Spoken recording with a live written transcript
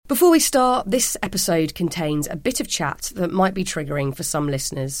Before we start, this episode contains a bit of chat that might be triggering for some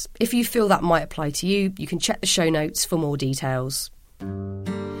listeners. If you feel that might apply to you, you can check the show notes for more details.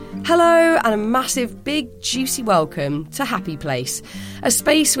 Hello and a massive, big, juicy welcome to Happy Place, a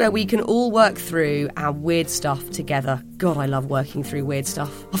space where we can all work through our weird stuff together. God, I love working through weird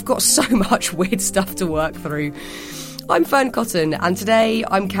stuff. I've got so much weird stuff to work through. I'm Fern Cotton, and today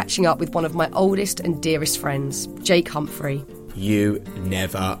I'm catching up with one of my oldest and dearest friends, Jake Humphrey. You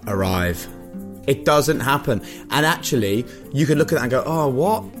never arrive. It doesn't happen. And actually, you can look at that and go, oh,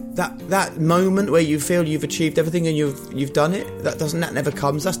 what? That moment where you feel you've achieved everything and you've done it, that never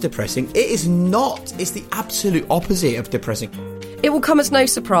comes. That's depressing. It is not. It's the absolute opposite of depressing. It will come as no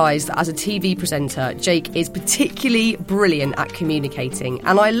surprise that as a TV presenter, Jake is particularly brilliant at communicating,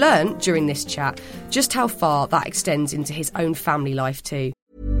 and I learned during this chat just how far that extends into his own family life too.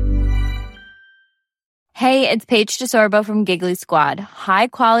 Hey, it's Paige DeSorbo from Giggly Squad. High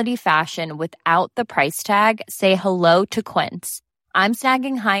quality fashion without the price tag. Say hello to Quince. I'm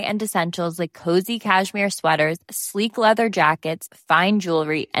snagging high-end essentials like cozy cashmere sweaters, sleek leather jackets, fine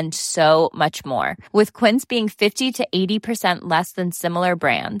jewelry, and so much more. With Quince being 50 to 80% less than similar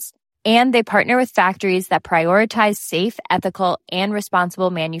brands. And they partner with factories that prioritize safe, ethical, and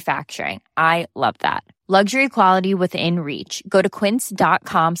responsible manufacturing. I love that. Luxury quality within reach. Go to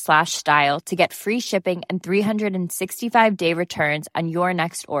quince.com/style to get free shipping and 365-day returns on your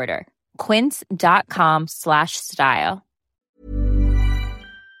next order. Quince.com/style.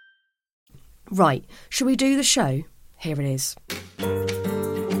 Right, shall we do the show? Here it is.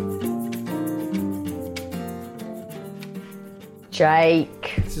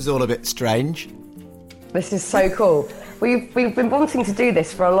 Jake. This is all a bit strange. This is so cool. We've been wanting to do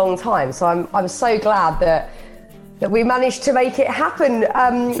this for a long time, so I'm so glad that we managed to make it happen.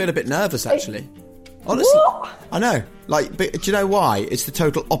 I feel a bit nervous, actually. Honestly, what? I know. But do you know why? It's the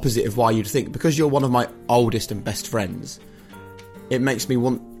total opposite of why you'd think. Because you're one of my oldest and best friends, it makes me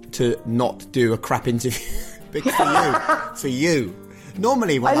want to not do a crap interview. For you.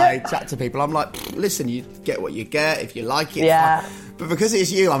 Normally when I chat to people, I'm like, listen, you get what you get. If you like it, yeah. Fine. But because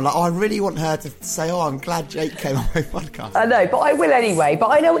it's you, I'm like, I really want her to say, I'm glad Jake came on my podcast. I know, but I will anyway.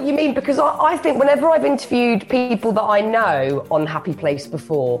 But I know what you mean, because I think whenever I've interviewed people that I know on Happy Place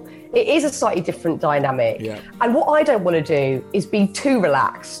before, it is a slightly different dynamic. Yeah. And what I don't want to do is be too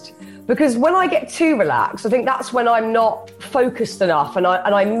relaxed. Because when I get too relaxed, I think that's when I'm not focused enough and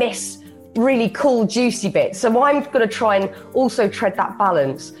I miss really cool, juicy bits. So I'm going to try and also tread that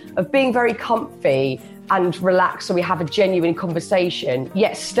balance of being very comfy and relaxed so we have a genuine conversation,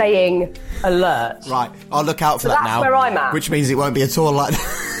 yet staying alert. Right, I'll look out for that now. That's where I'm at. Which means it won't be at all like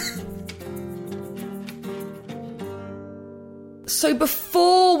that. So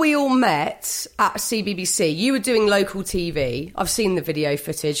before we all met at CBBC, you were doing local TV. I've seen the video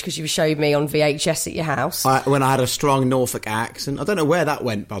footage because you showed me on VHS at your house. When I had a strong Norfolk accent. I don't know where that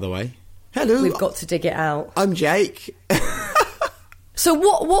went, by the way. Hello. We've got to dig it out. I'm Jake. So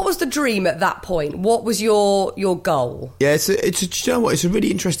what was the dream at that point? What was your goal? Yeah, do you know what? It's a really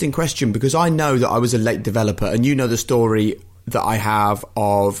interesting question because I know that I was a late developer, and you know the story that I have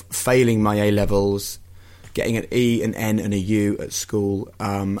of failing my A-levels, getting an E, an N and a U at school,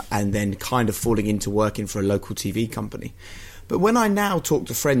 and then kind of falling into working for a local TV company. But when I now talk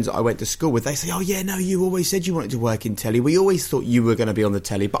to friends that I went to school with, they say, oh yeah, no, you always said you wanted to work in telly. We always thought you were going to be on the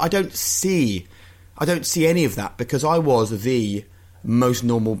telly. But I don't see any of that because I was the most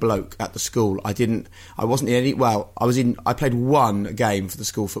normal bloke at the school. I played one game for the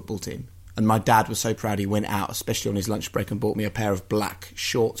school football team. And my dad was so proud he went out, especially on his lunch break, and bought me a pair of black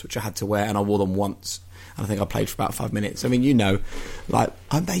shorts, which I had to wear, and I wore them once. And I think I played for about 5 minutes. I mean, you know, like,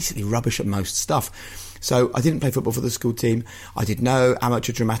 I'm basically rubbish at most stuff. So I didn't play football for the school team. I did no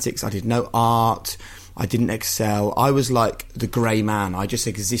amateur dramatics. I did no art. I didn't excel. I was like the grey man. I just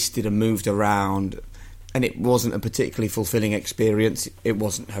existed and moved around. And it wasn't a particularly fulfilling experience. It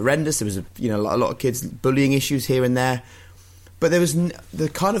wasn't horrendous. There was a lot of kids bullying issues here and there. But there was the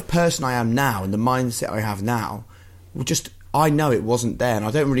kind of person I am now and the mindset I have now, I know it wasn't there, and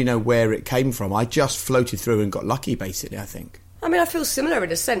I don't really know where it came from. I just floated through and got lucky, basically, I think. I mean, I feel similar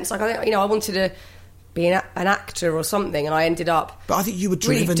in a sense. Like, I wanted to be an actor or something, and I ended up. But I think you were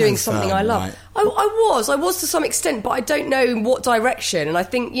driven really doing something I love. Right? I was to some extent, but I don't know in what direction. And I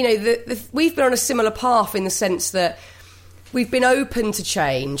think we've been on a similar path in the sense that we've been open to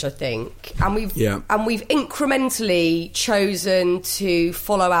change, I think, and we've incrementally chosen to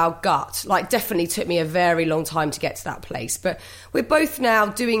follow our gut. Like, definitely took me a very long time to get to that place, but we're both now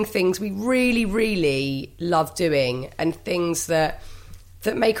doing things we really, really love doing, and things that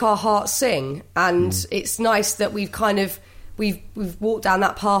make our hearts sing. And it's nice that we've we've walked down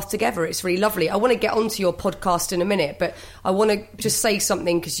that path together. It's really lovely. I want to get onto your podcast in a minute, but I want to just say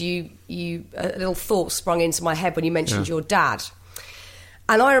something because a little thought sprung into my head when you mentioned your dad.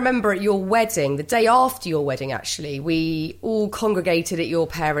 And I remember at your wedding, the day after your wedding, actually, we all congregated at your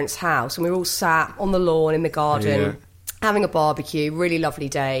parents' house and we were all sat on the lawn in the garden, having a barbecue, really lovely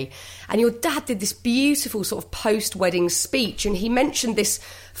day. And your dad did this beautiful sort of post-wedding speech, and he mentioned this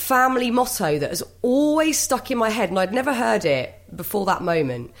family motto that has always stuck in my head, and I'd never heard it before that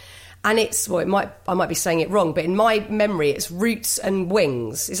moment. And it's, I might be saying it wrong, but in my memory, it's roots and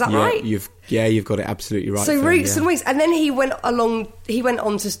wings. Is that right? You've got it absolutely right. So roots and wings. And then he went on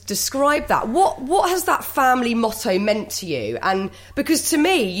to describe that. What has that family motto meant to you? And because to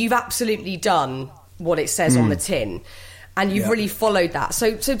me, you've absolutely done what it says on the tin, and you've really followed that.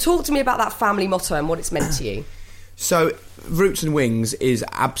 So talk to me about that family motto and what it's meant to you. So Roots and Wings is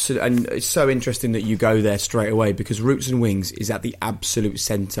absolute, and it's so interesting that you go there straight away, because Roots and Wings is at the absolute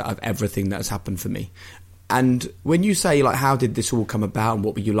centre of everything that has happened for me. And when you say, like, how did this all come about and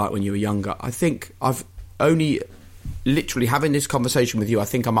what were you like when you were younger, I think I've only literally having this conversation with you, I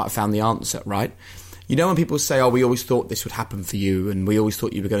think I might have found the answer, right? You know when people say, oh, we always thought this would happen for you and we always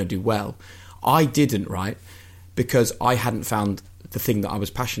thought you were going to do well. I didn't, right? Because I hadn't found the thing that I was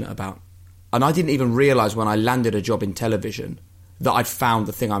passionate about. And I didn't even realise when I landed a job in television that I'd found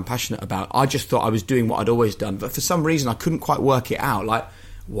the thing I'm passionate about. I just thought I was doing what I'd always done. But for some reason, I couldn't quite work it out. Like,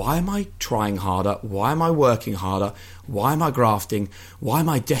 why am I trying harder? Why am I working harder? Why am I grafting? Why am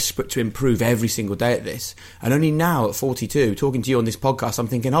I desperate to improve every single day at this? And only now at 42, talking to you on this podcast, I'm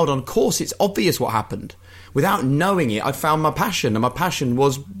thinking, hold on, of course, it's obvious what happened. Without knowing it, I found my passion. And my passion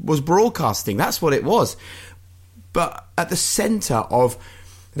was broadcasting. That's what it was. But at the centre of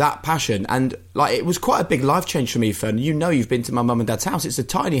that passion, and like, it was quite a big life change for me, Fern. You know, you've been to my mum and dad's house. It's a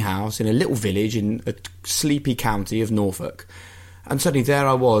tiny house in a little village in a sleepy county of Norfolk, and suddenly there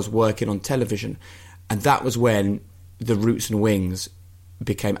I was working on television, and that was when the Roots and Wings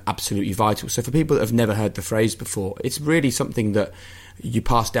became absolutely vital. So for people that have never heard the phrase before, it's really something that you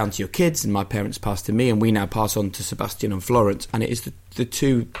pass down to your kids, and my parents passed to me, and we now pass on to Sebastian and Florence, and it is the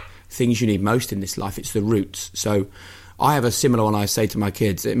two things you need most in this life. It's the roots. So I have a similar one I say to my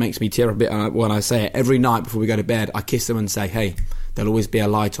kids. It makes me tear a bit when I say it. Every night before we go to bed, I kiss them and say, hey, there'll always be a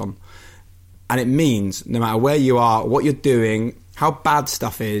light on. And it means no matter where you are, what you're doing, how bad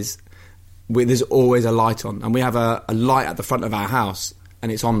stuff is, there's always a light on. And we have a light at the front of our house,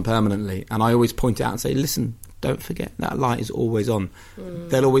 and it's on permanently. And I always point it out and say, listen, don't forget, that light is always on.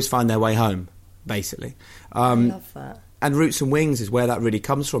 They'll always find their way home, basically. I love that. And Roots and Wings is where that really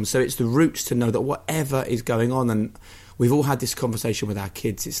comes from. So it's the roots to know that whatever is going on, and we've all had this conversation with our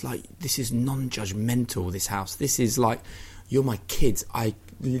kids, it's like, this is non-judgmental, this house. This is like, you're my kids. I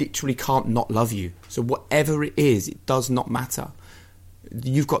literally can't not love you. So whatever it is, it does not matter.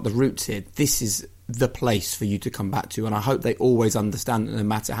 You've got the roots here. This is the place for you to come back to. And I hope they always understand that no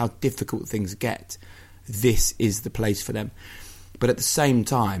matter how difficult things get, this is the place for them. But at the same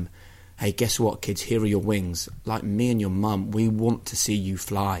time, hey, guess what, kids? Here are your wings. Like me and your mum, we want to see you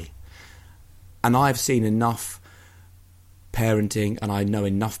fly. And I've seen enough parenting, and I know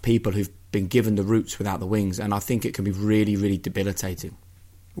enough people who've been given the roots without the wings, and I think it can be really, really debilitating.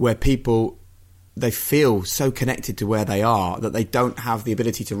 Where people, they feel so connected to where they are that they don't have the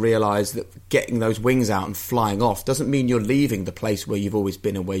ability to realise that getting those wings out and flying off doesn't mean you're leaving the place where you've always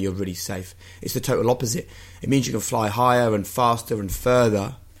been and where you're really safe. It's the total opposite. It means you can fly higher and faster and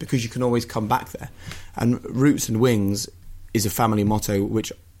further, because you can always come back there. And Roots and Wings is a family motto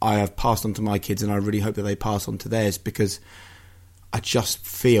which I have passed on to my kids, and I really hope that they pass on to theirs, because I just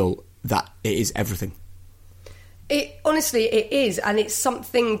feel that it is everything. Honestly, it is, and it's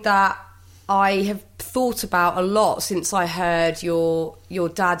something that I have thought about a lot since I heard your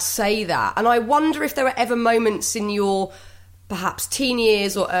dad say that. And I wonder if there are ever moments in your perhaps teen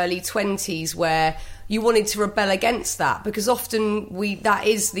years or early 20s where you wanted to rebel against that, because often that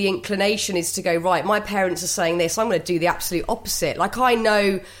is the inclination, is to go, right, my parents are saying this, I'm going to do the absolute opposite. Like, I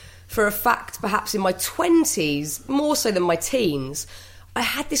know for a fact, perhaps in my 20s, more so than my teens, I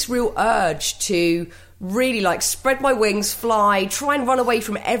had this real urge to really like spread my wings, fly, try and run away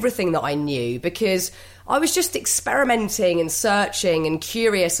from everything that I knew, because I was just experimenting and searching and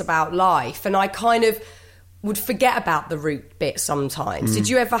curious about life, and I kind of would forget about the root bit sometimes. Did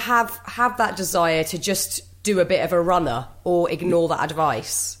you ever have that desire to just do a bit of a runner or ignore that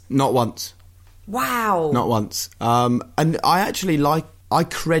advice? Not once. Wow. Not once. And I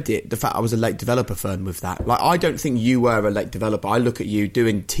credit the fact I was a late developer, Fern, with that. Like, I don't think you were a late developer. I look at you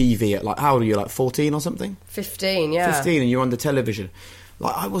doing TV at, like, how old are you, like 14 or something? 15, yeah. 15, and you're on the television.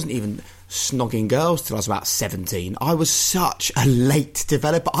 Like, I wasn't even snogging girls till I was about 17. I was such a late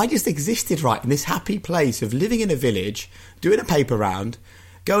developer. I just existed, right, in this happy place of living in a village, doing a paper round,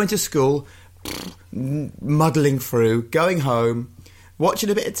 going to school, muddling through, going home,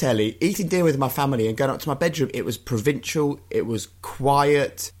 watching a bit of telly, eating dinner with my family and going up to my bedroom. It was provincial, it was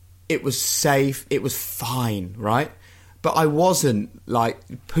quiet, it was safe, it was fine, right? But I wasn't, like,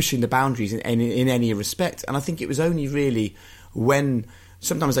 pushing the boundaries in any respect. And I think it was only really when...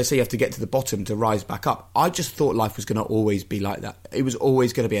 Sometimes they say you have to get to the bottom to rise back up. I just thought life was going to always be like that. It was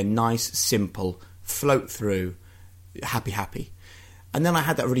always going to be a nice, simple, float through, happy. And then I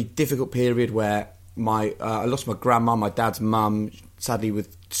had that really difficult period where I lost my grandma, my dad's mum. Sadly,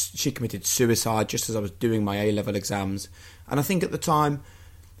 she committed suicide just as I was doing my A-level exams. And I think at the time,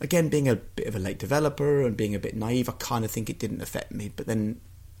 again, being a bit of a late developer and being a bit naive, I kind of think it didn't affect me. But then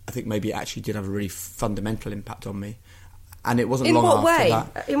I think maybe it actually did have a really fundamental impact on me. And it wasn't long after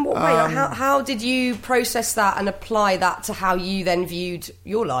that. In what way? How did you process that and apply that to how you then viewed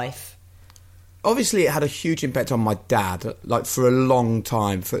your life? Obviously, it had a huge impact on my dad, like, for a long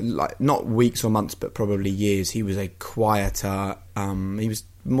time, for, like, not weeks or months, but probably years. He was a quieter, he was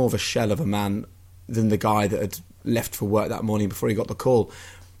more of a shell of a man than the guy that had left for work that morning before he got the call.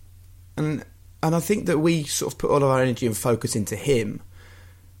 And I think that we sort of put all of our energy and focus into him.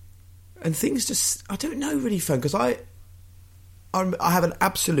 And things just, I don't know really, Fern, because I have an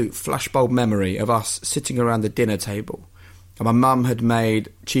absolute flashbulb memory of us sitting around the dinner table. And my mum had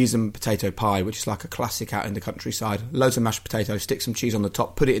made cheese and potato pie, which is like a classic out in the countryside. Loads of mashed potatoes, stick some cheese on the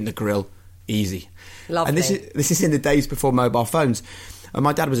top, put it in the grill. Easy. Lovely. And this is in the days before mobile phones. And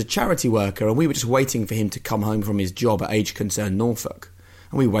my dad was a charity worker, and we were just waiting for him to come home from his job at Age Concern Norfolk.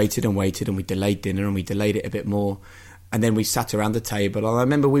 And we waited, and we delayed dinner, and we delayed it a bit more. And then we sat around the table, and I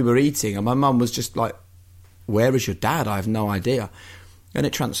remember we were eating, and my mum was just like, "Where is your dad? I have no idea." And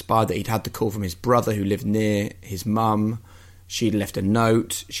it transpired that he'd had the call from his brother who lived near his mum. She'd left a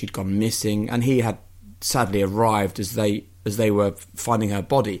note, she'd gone missing, and he had sadly arrived as they were finding her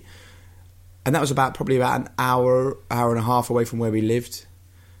body. And that was probably about an hour and a half away from where we lived.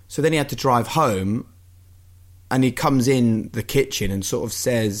 So then he had to drive home, and he comes in the kitchen and sort of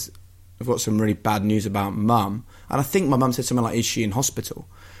says, "I've got some really bad news about Mum." And I think my mum said something like, "Is she in hospital?"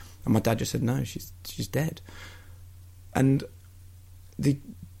 And my dad just said, "No, she's dead." And the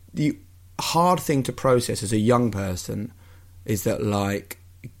hard thing to process as a young person is that, like,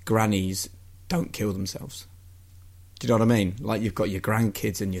 grannies don't kill themselves. Do you know what I mean? Like, you've got your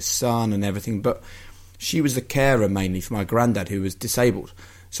grandkids and your son and everything, but she was the carer mainly for my granddad, who was disabled.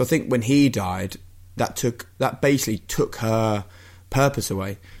 So I think when he died, that basically took her purpose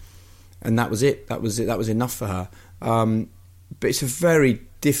away, and that was it. That was enough for her. But it's a very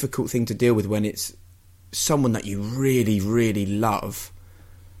difficult thing to deal with when it's someone that you really, really love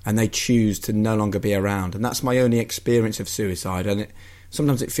and they choose to no longer be around. And that's my only experience of suicide. And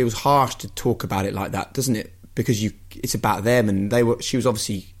sometimes it feels harsh to talk about it like that, doesn't it? Because it's about them, and she was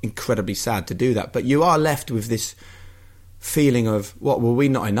obviously incredibly sad to do that. But you are left with this feeling of, what, were we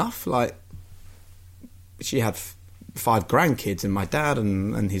not enough? Like, she had 5 grandkids, and my dad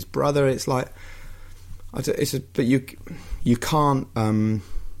and his brother. It's like, but you can't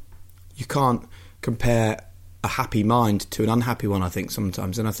compare a happy mind to an unhappy one, I think,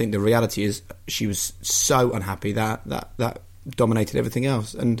 sometimes. And I think the reality is she was so unhappy that dominated everything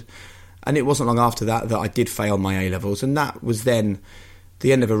else. And it wasn't long after that I did fail my A-levels, and that was then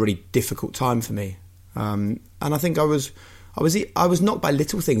the end of a really difficult time for me. And I think I was knocked by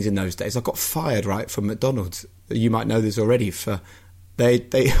little things in those days. I got fired, right, from McDonald's. You might know this already. For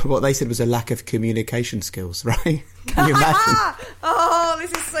what they said was a lack of communication skills, right? Can you imagine? Oh,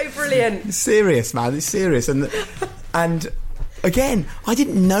 this is so brilliant. It's serious, man. It's serious. And again, I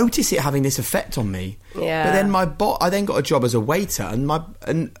didn't notice it having this effect on me. Yeah. But then I then got a job as a waiter,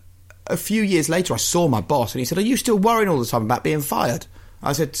 and a few years later I saw my boss, and he said, "Are you still worrying all the time about being fired?"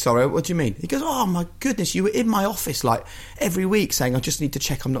 I said, "Sorry, what do you mean?" He goes, "Oh my goodness, you were in my office like every week saying, I just need to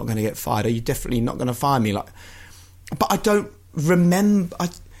check I'm not going to get fired. Are you definitely not going to fire me?" Like, but I don't remember.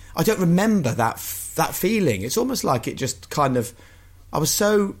 I don't remember that feeling. It's almost like it just kind of. I was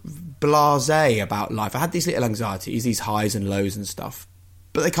so blasé about life. I had these little anxieties, these highs and lows and stuff,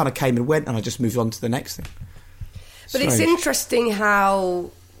 but they kind of came and went, and I just moved on to the next thing. But it's interesting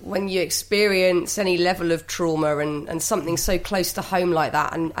how, when you experience any level of trauma and something so close to home like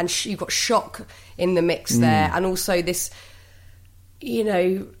that, and you've got shock in the mix there, and also this,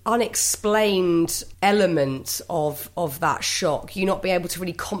 unexplained element of that shock, you not be able to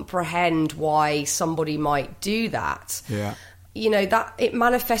really comprehend why somebody might do that. Yeah. you know, that it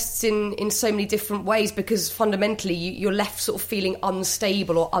manifests in so many different ways, because fundamentally you're left sort of feeling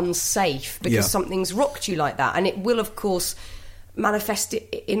unstable or unsafe because something's rocked you like that. And it will, of course, manifest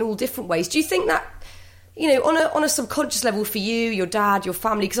it in all different ways. Do you think that, you know, on a subconscious level for you, your dad, your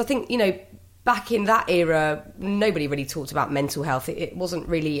family, because I think, you know, back in that era, nobody really talked about mental health. It wasn't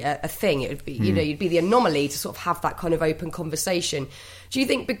really a thing. It would be, you know, you'd be the anomaly to sort of have that kind of open conversation. Do you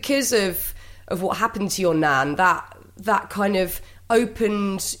think because of what happened to your nan, that kind of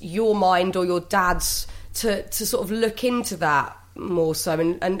opened your mind or your dad's to sort of look into that more so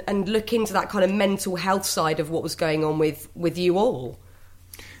and look into that kind of mental health side of what was going on with you all?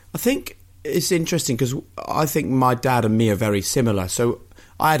 I think it's interesting because I think my dad and me are very similar. So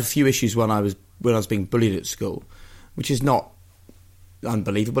I had a few issues when I was being bullied at school, which is not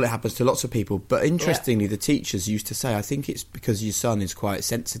unbelievable. It happens to lots of people. But interestingly, the teachers used to say, I think it's because your son is quite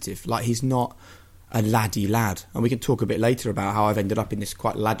sensitive. Like, he's not a laddie lad. And we can talk a bit later about how I've ended up in this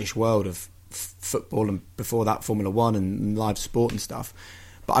quite laddish world of football and before that Formula 1 and live sport and stuff.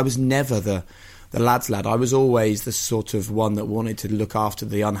 But I was never the lad's lad. I was always the sort of one that wanted to look after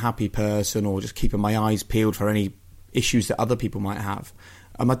the unhappy person or just keeping my eyes peeled for any issues that other people might have.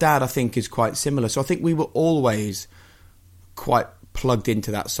 And my dad, I think, is quite similar. So I think we were always quite plugged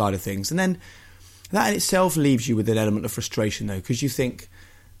into that side of things. And then that in itself leaves you with an element of frustration, though, because you think,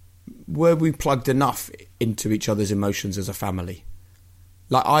 were we plugged enough into each other's emotions as a family?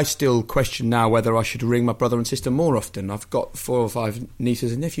 Like, I still question now whether I should ring my brother and sister more often. I've got 4 or 5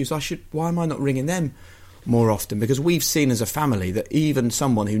 nieces and nephews. Why am I not ringing them more often? Because we've seen as a family that even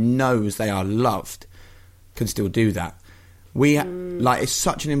someone who knows they are loved can still do that. It's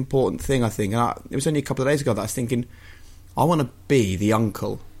such an important thing, I think. And it was only a couple of days ago that I was thinking, I want to be the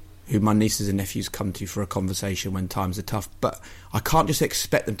uncle who my nieces and nephews come to for a conversation when times are tough. But I can't just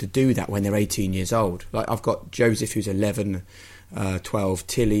expect them to do that when they're 18 years old. Like, I've got Joseph, who's 11, 12,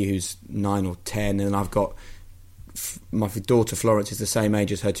 Tilly, who's 9 or 10, and I've got my daughter Florence is the same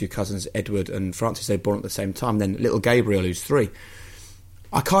age as her 2 cousins, Edward and Francis. They were born at the same time. Then little Gabriel, who's 3.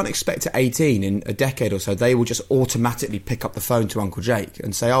 I can't expect at 18, in a decade or so, they will just automatically pick up the phone to Uncle Jake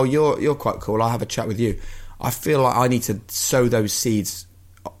and say, oh, you're quite cool, I'll have a chat with you. I feel like I need to sow those seeds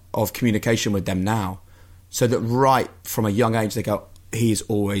of communication with them now, so that right from a young age they go, he is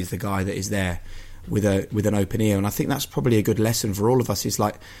always the guy that is there with an open ear. And I think that's probably a good lesson for all of us, is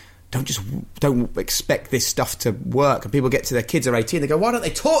like, don't expect this stuff to work. And people get to their kids are 18, they go, why don't they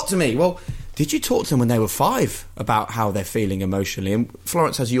talk to me? Well, did you talk to them when they were 5 about how they're feeling emotionally? And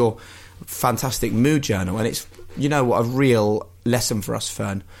Florence has your fantastic mood journal, and it's, you know what, a real lesson for us,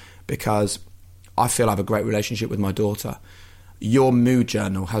 Fern, because I feel I have a great relationship with my daughter. Your mood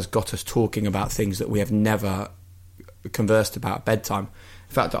journal has got us talking about things that we have never conversed about at bedtime.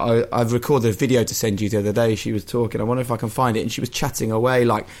 In fact, I've recorded a video to send you the other day. She was talking, I wonder if I can find it, and she was chatting away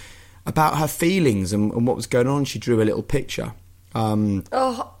like about her feelings and what was going on. She drew a little picture. I'm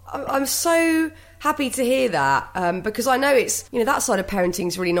so happy to hear that, because I know it's, you know, that side of parenting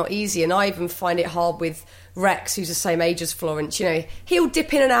is really not easy, and I even find it hard with Rex, who's the same age as Florence. You know, he'll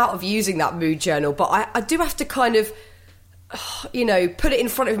dip in and out of using that mood journal, but I do have to kind of, you know, put it in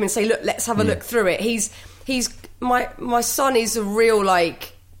front of him and say, look, let's have a look through it. He's my son is a real,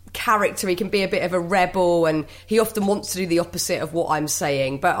 like, character. He can be a bit of a rebel, and he often wants to do the opposite of what I'm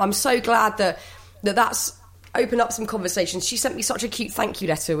saying. But I'm so glad that's opened up some conversations. She sent me such a cute thank you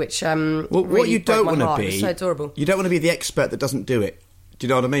letter, which really what you don't want to be, so adorable. You don't want to be the expert that doesn't do it. Do you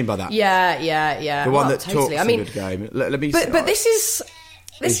know what I mean by that? Yeah. The one that totally talks a good game. Let me. But this is.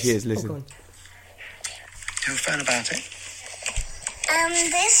 She is. Listen. Tell Fern about it.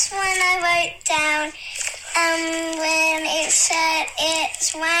 This one I wrote down. When it said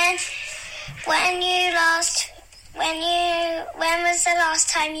it's when was the last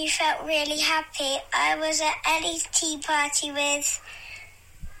time you felt really happy? I was at Ellie's tea party with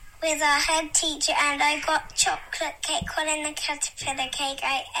our head teacher, and I got chocolate cake, Colin the Caterpillar cake.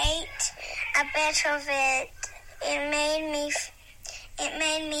 I ate a bit of it. It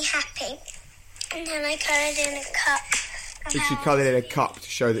made me happy, and then I coloured in a cup. She coloured in a cup to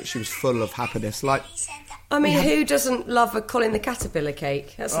show that she was full of happiness. Like, I mean, who doesn't love a Colin the Caterpillar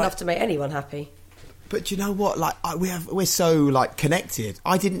cake? That's enough to make anyone happy. But you know what? Like, we're so like connected.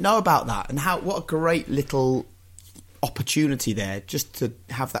 I didn't know about that, and what a great little opportunity there just to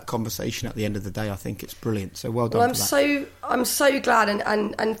have that conversation at the end of the day. I think it's brilliant. So well done. Well, I'm so glad,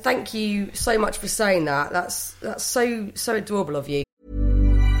 and thank you so much for saying that. That's so adorable of you.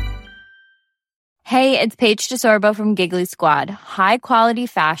 Hey, it's Paige DeSorbo from Giggly Squad. High quality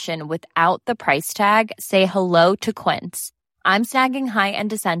fashion without the price tag. Say hello to Quince. I'm snagging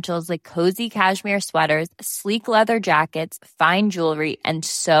high-end essentials like cozy cashmere sweaters, sleek leather jackets, fine jewelry, and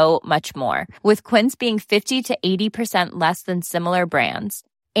so much more. With Quince being 50 to 80% less than similar brands.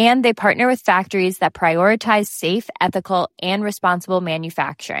 And they partner with factories that prioritize safe, ethical, and responsible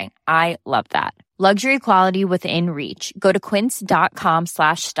manufacturing. I love that. Luxury quality within reach. Go to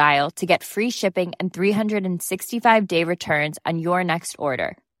quince.com/style to get free shipping and 365-day returns on your next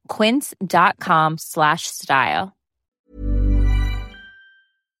order. Quince.com/style.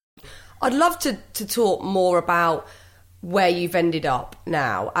 I'd love to talk more about where you've ended up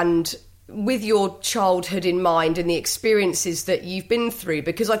now and with your childhood in mind and the experiences that you've been through,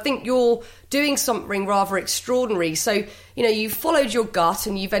 because I think you're doing something rather extraordinary. So, you know, you've followed your gut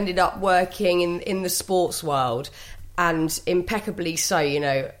and you've ended up working in the sports world, and impeccably so. You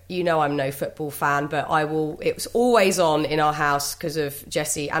know I'm no football fan, but it was always on in our house because of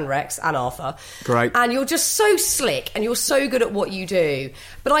Jesse and Rex and Arthur. Great. And you're just so slick and you're so good at what you do.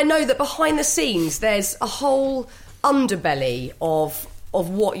 But I know that behind the scenes there's a whole underbelly of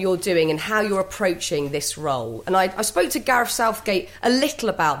what you're doing and how you're approaching this role. And I spoke to Gareth Southgate a little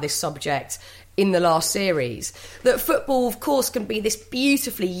about this subject in the last series, that football, of course, can be this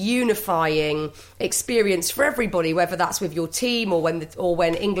beautifully unifying experience for everybody, whether that's with your team or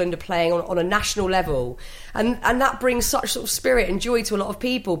when England are playing on a national level. And that brings such sort of spirit and joy to a lot of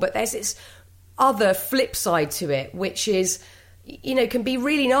people. But there's this other flip side to it, which is, you know, can be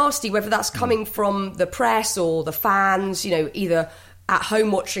really nasty, whether that's coming from the press or the fans, you know, either at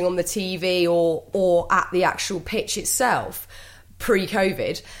home watching on the TV or at the actual pitch itself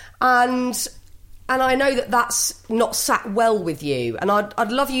pre-COVID. And I know that that's not sat well with you. And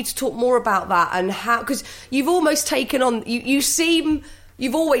I'd love you to talk more about that and how, because you've almost taken on,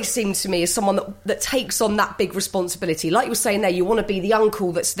 you've always seemed to me as someone that takes on that big responsibility. Like you were saying there, you want to be the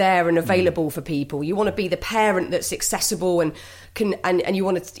uncle that's there and available for people. You want to be the parent that's accessible and you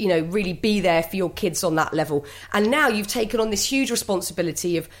want to, you know, really be there for your kids on that level. And now you've taken on this huge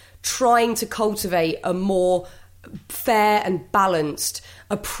responsibility of trying to cultivate a more fair and balanced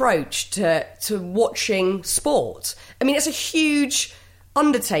approach to watching sport. I mean, it's a huge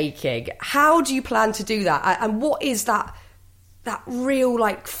undertaking. How do you plan to do that? And what is that real,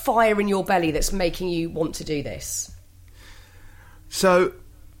 like, fire in your belly that's making you want to do this? So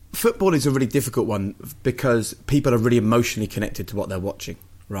football is a really difficult one because people are really emotionally connected to what they're watching,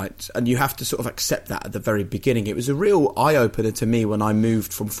 right? And you have to sort of accept that at the very beginning. It was a real eye-opener to me when I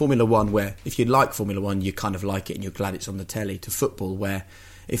moved from Formula One, where if you like Formula One, you kind of like it and you're glad it's on the telly, to football, where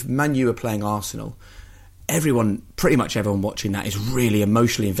if Man U are playing Arsenal, pretty much everyone watching that is really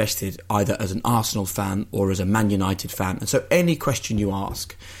emotionally invested, either as an Arsenal fan or as a Man United fan. And so any question you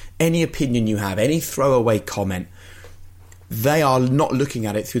ask, any opinion you have, any throwaway comment, they are not looking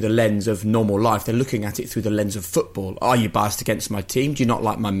at it through the lens of normal life. They're looking at it through the lens of football. Are you biased against my team? Do you not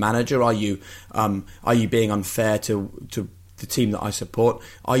like my manager? Are you being unfair to the team that I support?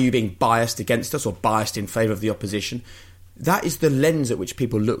 Are you being biased against us or biased in favour of the opposition? That is the lens at which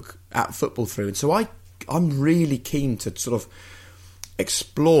people look at football through. And so I'm really keen to sort of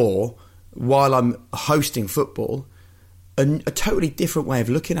explore, while I'm hosting football, a totally different way of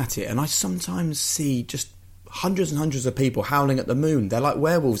looking at it. And I sometimes see just hundreds and hundreds of people howling at the moon. They're like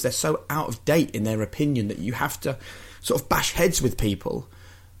werewolves. They're so out of date in their opinion that you have to sort of bash heads with people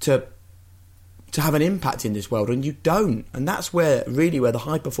to have an impact in this world, and you don't. And that's where the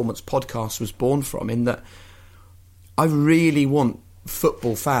High Performance Podcast was born from, in that I really want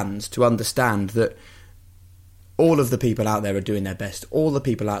football fans to understand that all of the people out there are doing their best. All the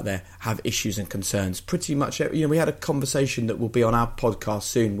people out there have issues and concerns. Pretty much, you know, we had a conversation that will be on our podcast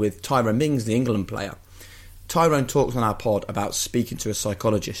soon with Tyrone Mings, the England player. Tyrone talks on our pod about speaking to a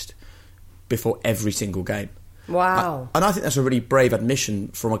psychologist before every single game. Wow. And I think that's a really brave admission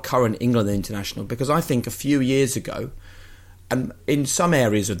from a current England international, because I think a few years ago, and in some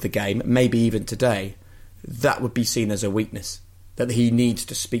areas of the game, maybe even today, that would be seen as a weakness, that he needs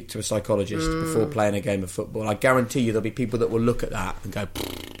to speak to a psychologist before playing a game of football. I guarantee you there'll be people that will look at that and go,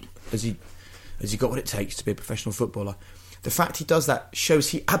 has he got what it takes to be a professional footballer? The fact he does that shows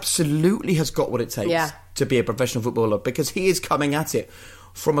he absolutely has got what it takes to be a professional footballer, because he is coming at it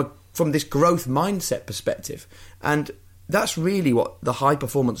from this growth mindset perspective. And that's really what the High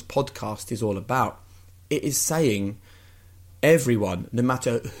Performance Podcast is all about. It is saying everyone, no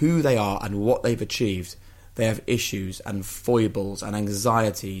matter who they are and what they've achieved, they have issues and foibles and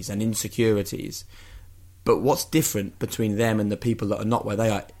anxieties and insecurities. But what's different between them and the people that are not where they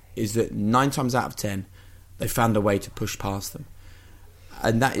are is that 9 times out of 10, they found a way to push past them.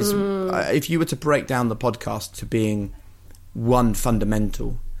 And that is, if you were to break down the podcast to being one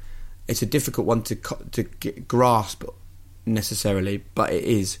fundamental, it's a difficult one to grasp necessarily, but it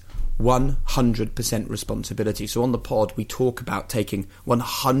is 100% responsibility. So on the pod, we talk about taking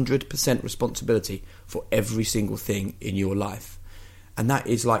 100% responsibility for every single thing in your life. And that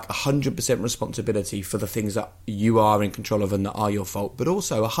is like 100% responsibility for the things that you are in control of and that are your fault, but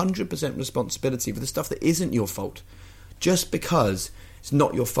also 100% responsibility for the stuff that isn't your fault. Just because it's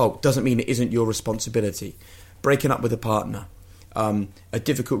not your fault doesn't mean it isn't your responsibility. Breaking up with a partner, a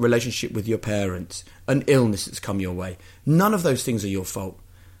difficult relationship with your parents, an illness that's come your way, none of those things are your fault.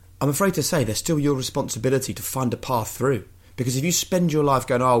 I'm afraid to say they're still your responsibility to find a path through. Because if you spend your life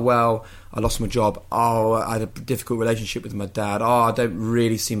going, oh, well, I lost my job, oh, I had a difficult relationship with my dad, oh, I don't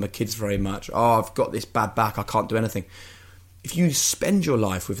really see my kids very much, oh, I've got this bad back, I can't do anything. If you spend your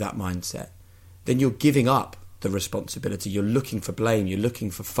life with that mindset, then you're giving up the responsibility, you're looking for blame, you're looking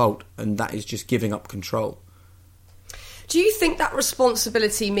for fault, and that is just giving up control. Do you think that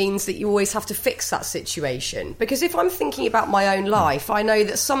responsibility means that you always have to fix that situation? Because if I'm thinking about my own life, I know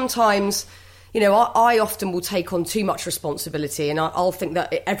that sometimes, you know, I often will take on too much responsibility and I'll think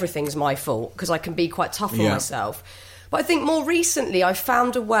that everything's my fault because I can be quite tough on myself. But I think more recently I've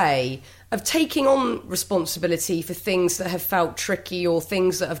found a way of taking on responsibility for things that have felt tricky or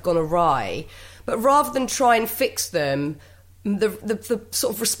things that have gone awry. But rather than try and fix them, the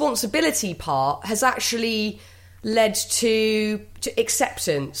sort of responsibility part has actually led to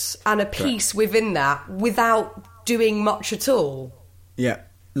acceptance and a peace within that without doing much at all. Yeah.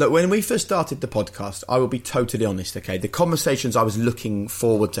 Look, when we first started the podcast, I will be totally honest, okay? The conversations I was looking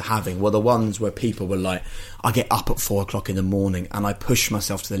forward to having were the ones where people were like, I get up at 4 o'clock in the morning and I push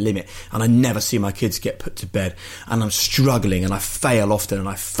myself to the limit and I never see my kids get put to bed and I'm struggling and I fail often and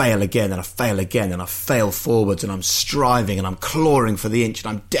I fail again and I fail again and I fail forwards and I'm striving and I'm clawing for the inch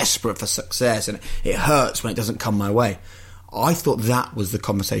and I'm desperate for success and it hurts when it doesn't come my way. I thought that was the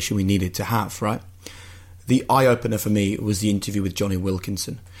conversation we needed to have, right? The eye-opener for me was the interview with Jonny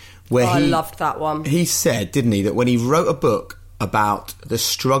Wilkinson. Where I loved that one. He said, didn't he, that when he wrote a book about the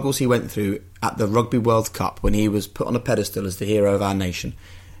struggles he went through at the Rugby World Cup, when he was put on a pedestal as the hero of our nation,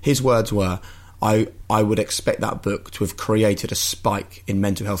 his words were, I would expect that book to have created a spike in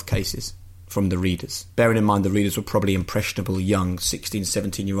mental health cases from the readers. Bearing in mind the readers were probably impressionable, young, 16,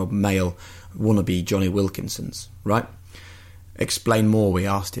 17-year-old male wannabe Jonny Wilkinsons, right? Explain more, we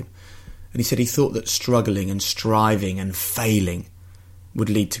asked him. And he said he thought that struggling and striving and failing would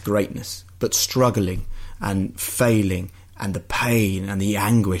lead to greatness. But struggling and failing and the pain and the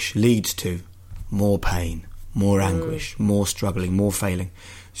anguish leads to more pain, more anguish, more struggling, more failing.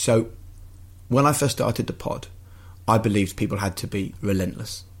 So when I first started the pod, I believed people had to be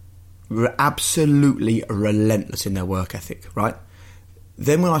relentless. Absolutely relentless in their work ethic, right?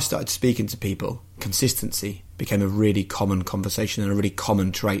 Then when I started speaking to people, consistency became a really common conversation and a really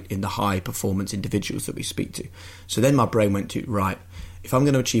common trait in the high-performance individuals that we speak to. So then my brain went to, right, if I'm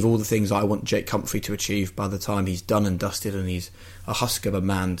going to achieve all the things I want Jake Humphrey to achieve by the time he's done and dusted and he's a husk of a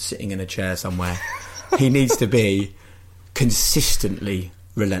man sitting in a chair somewhere, he needs to be consistently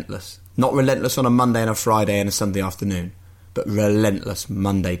relentless. Not relentless on a Monday and a Friday and a Sunday afternoon, but relentless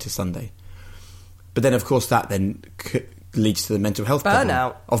Monday to Sunday. But then, of course, that then leads to the mental health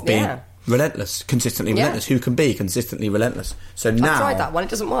burnout of being relentless, consistently relentless. Who can be consistently relentless? So now I tried that one, it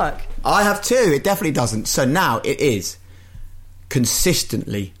doesn't work. I have too, it definitely doesn't. So now it is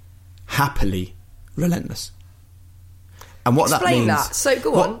consistently, happily relentless. And what Explain that means... that. So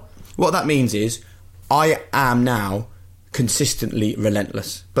go on. What that means is I am now consistently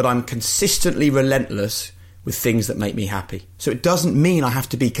relentless, but I'm consistently relentless with things that make me happy. So it doesn't mean I have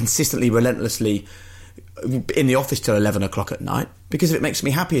to be consistently relentlessly in the office till 11 o'clock at night, because if it makes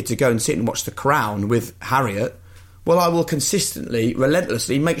me happier to go and sit and watch The Crown with Harriet, well, I will consistently,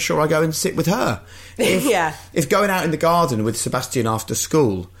 relentlessly make sure I go and sit with her. If going out in the garden with Sebastian after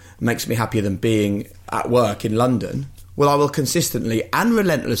school makes me happier than being at work in London, well, I will consistently and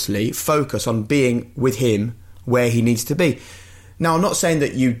relentlessly focus on being with him where he needs to be. Now, I'm not saying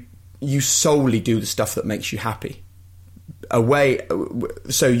that you solely do the stuff that makes you happy.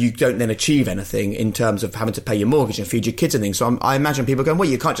 So you don't then achieve anything in terms of having to pay your mortgage and feed your kids and things. So I imagine people going, well,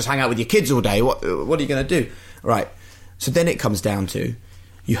 you can't just hang out with your kids all day. What are you going to do? Right. So then it comes down to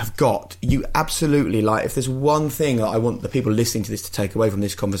you absolutely, like, if there's one thing that I want the people listening to this to take away from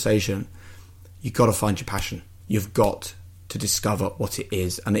this conversation, you've got to find your passion. You've got to discover what it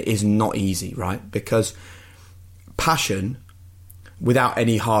is. And it is not easy, right? Because passion without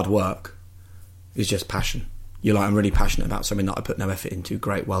any hard work is just passion. You're like, I'm really passionate about something that I put no effort into.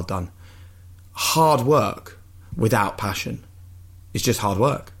 Great, well done. Hard work without passion is just hard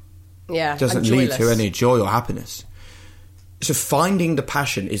work. Yeah, it doesn't lead to any joy or happiness. So finding the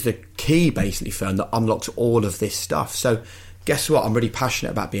passion is the key, basically, Fern, that unlocks all of this stuff. So guess what? I'm really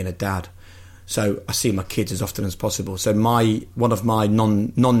passionate about being a dad. So I see my kids as often as possible. So one of my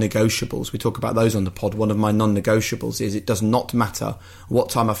non-negotiables, we talk about those on the pod, one of my non-negotiables is it does not matter what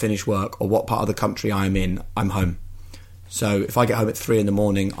time I finish work or what part of the country I'm in, I'm home. So if I get home at 3 a.m,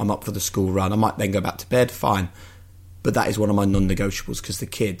 I'm up for the school run. I might then go back to bed, fine. But that is one of my non-negotiables because the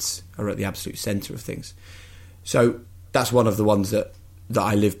kids are at the absolute centre of things. So that's one of the ones that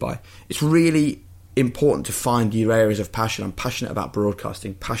I live by. It's really important to find your areas of passion. I'm passionate about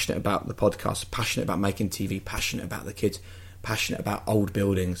broadcasting, passionate about the podcast, passionate about making TV, passionate about the kids, passionate about old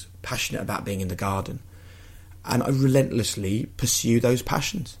buildings, passionate about being in the garden. And I relentlessly pursue those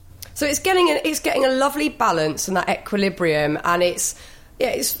passions. So it's getting a lovely balance and that equilibrium, and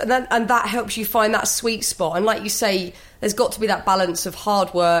that helps you find that sweet spot. And like you say, there's got to be that balance of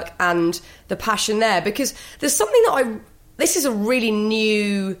hard work and the passion there, because there's something this is a really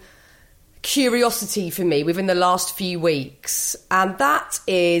new curiosity for me within the last few weeks, and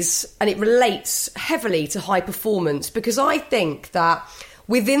it relates heavily to high performance, because I think that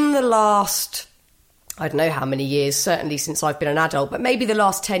within the last, I don't know how many years, certainly since I've been an adult, but maybe the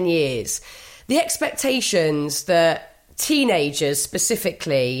last 10 years, the expectations that teenagers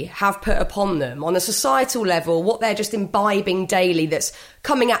specifically have put upon them on a societal level, what they're just imbibing daily that's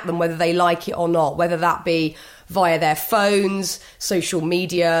coming at them, whether they like it or not, whether that be via their phones, social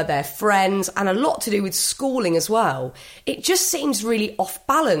media, their friends, and a lot to do with schooling as well. It just seems really off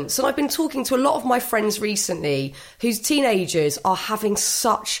balance. And I've been talking to a lot of my friends recently whose teenagers are having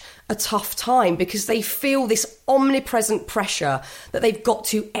such a tough time because they feel this omnipresent pressure that they've got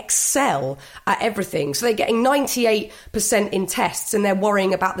to excel at everything. So they're getting 98% in tests and they're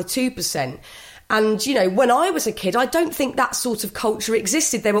worrying about the 2%. And, you know, when I was a kid, I don't think that sort of culture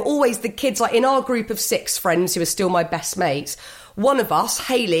existed. There were always the kids, like in our group of 6 friends who are still my best mates. One of us,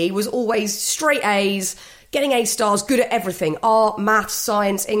 Hayley, was always straight A's, getting A stars, good at everything, art, maths,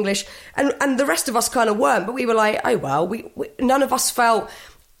 science, English. And the rest of us kind of weren't. But we were like, oh, well, we none of us felt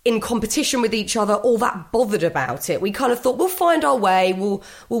in competition with each other all that bothered about it. We kind of thought, we'll find our way, we'll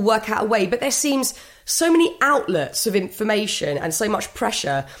work out a way. But there seems so many outlets of information and so much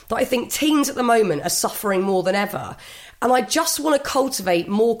pressure that I think teens at the moment are suffering more than ever. And I just want to cultivate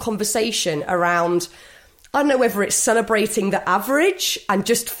more conversation around, I don't know whether it's celebrating the average and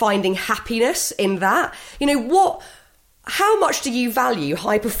just finding happiness in that. You know, how much do you value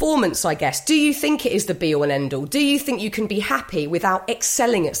high performance, I guess? Do you think it is the be all and end all? Do you think you can be happy without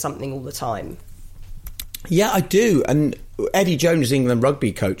excelling at something all the time? Yeah, I do. And Eddie Jones, England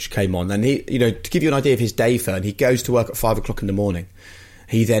rugby coach, came on, and he, you know, to give you an idea of his day, Fern, he goes to work at 5 o'clock in the morning.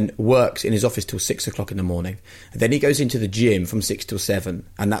 He then works in his office till 6 o'clock in the morning. And then he goes into the gym from 6 till 7.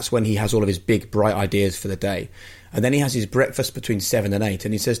 And that's when he has all of his big, bright ideas for the day. And then he has his breakfast between 7 and 8.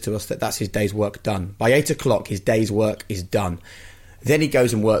 And he says to us that that's his day's work done. By 8 o'clock, his day's work is done. Then he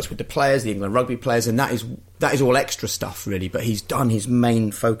goes and works with the players, the England rugby players. And that is all extra stuff, really. But he's done his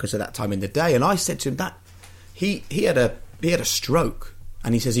main focus at that time in the day. And I said to him that he had a stroke.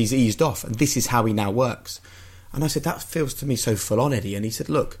 And he says he's eased off. And this is how he now works. And I said, that feels to me so full on, Eddie. And he said,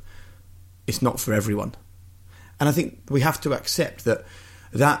 look, it's not for everyone. And I think we have to accept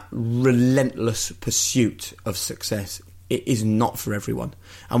that relentless pursuit of success, it is not for everyone.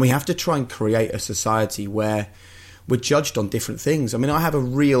 And we have to try and create a society where we're judged on different things. I mean, I have a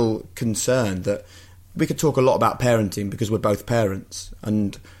real concern that we could talk a lot about parenting because we're both parents,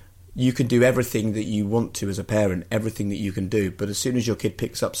 and you can do everything that you want to as a parent, everything that you can do. But as soon as your kid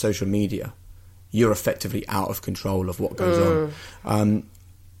picks up social media, you're effectively out of control of what goes on.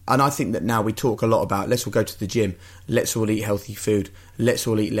 And I think that now we talk a lot about, let's all go to the gym, let's all eat healthy food, let's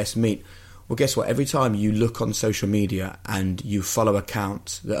all eat less meat. Well, guess what? Every time you look on social media and you follow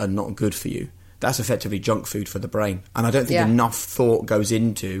accounts that are not good for you, that's effectively junk food for the brain. And I don't think enough thought goes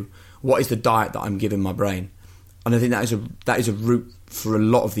into what is the diet that I'm giving my brain. And I think that is a root for a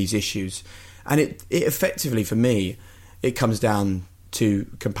lot of these issues. And it effectively, for me, it comes down to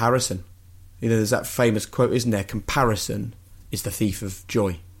comparison. You know, there's that famous quote, isn't there? Comparison is the thief of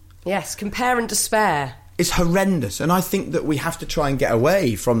joy. Yes, compare and despair. It's horrendous. And I think that we have to try and get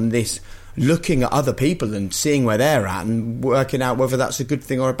away from this looking at other people and seeing where they're at and working out whether that's a good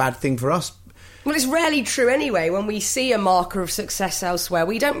thing or a bad thing for us. Well, it's rarely true anyway. When we see a marker of success elsewhere,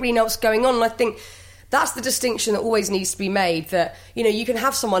 we don't really know what's going on. And I think that's the distinction that always needs to be made, that, you know, you can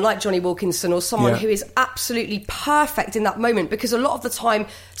have someone like Jonny Wilkinson or someone who is absolutely perfect in that moment, because a lot of the time,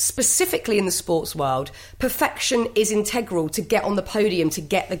 specifically in the sports world, perfection is integral to get on the podium, to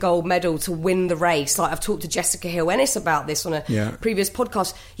get the gold medal, to win the race. Like I've talked to Jessica Hill-Ennis about this on a previous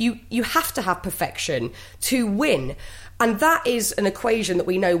podcast. You have to have perfection to win. And that is an equation that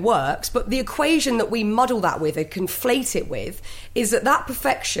we know works, but the equation that we muddle that with and conflate it with is that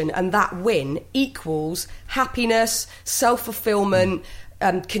perfection and that win equals happiness, self-fulfillment,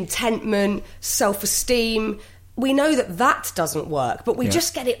 contentment, self-esteem. We know that doesn't work, but we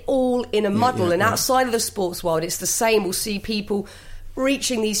just get it all in a muddle. And outside of the sports world, it's the same. We'll see people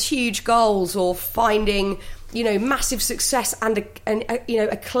reaching these huge goals or finding, massive success and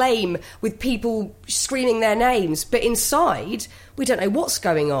acclaim with people screaming their names, but inside we don't know what's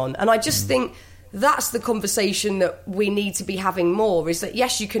going on. And I just think that's the conversation that we need to be having more, is that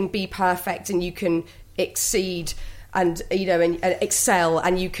yes, you can be perfect and you can exceed and and excel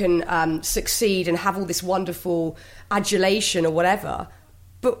and you can succeed and have all this wonderful adulation or whatever.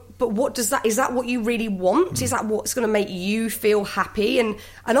 But what does that? Is that what you really want? Is that what's going to make you feel happy? And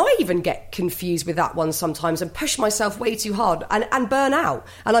I even get confused with that one sometimes and push myself way too hard and burn out,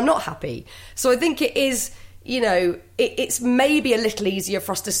 and I'm not happy. So I think it is, it's maybe a little easier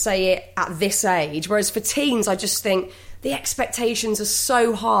for us to say it at this age, whereas for teens, I just think the expectations are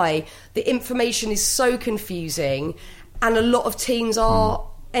so high, the information is so confusing, and a lot of teens are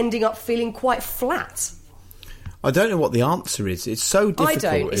ending up feeling quite flat. I don't know what the answer is. It's so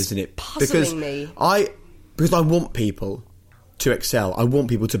difficult, isn't it? Puzzling me. Because I want people to excel. I want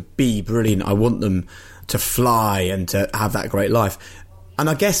people to be brilliant. I want them to fly and to have that great life. And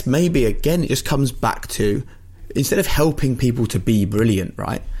I guess maybe, again, it just comes back to, instead of helping people to be brilliant,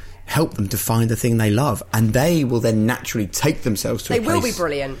 right, help them to find the thing they love. And they will then naturally take themselves to a place they will be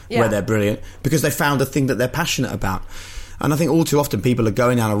brilliant, where they're brilliant, because they found a thing that they're passionate about. And I think all too often people are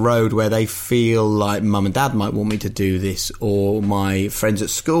going down a road where they feel like mum and dad might want me to do this, or my friends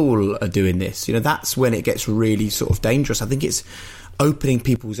at school are doing this. That's when it gets really sort of dangerous. I think it's opening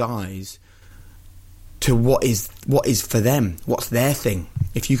people's eyes to what is for them, what's their thing.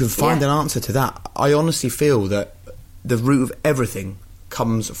 If you can find an answer to that, I honestly feel that the root of everything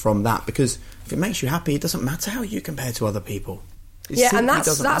comes from that, because if it makes you happy, it doesn't matter how you compare to other people. And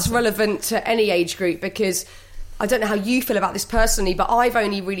that's relevant to any age group, because I don't know how you feel about this personally, but I've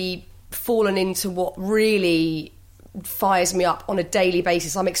only really fallen into what really fires me up on a daily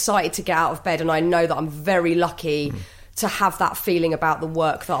basis. I'm excited to get out of bed, and I know that I'm very lucky to have that feeling about the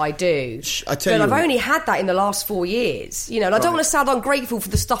work that I do. I've only had that in the last 4 years. And I don't want to sound ungrateful for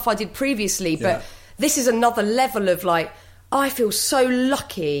the stuff I did previously, but this is another level of I feel so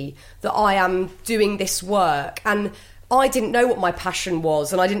lucky that I am doing this work. And I didn't know what my passion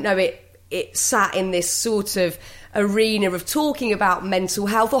was, and I didn't know it sat in this sort of arena of talking about mental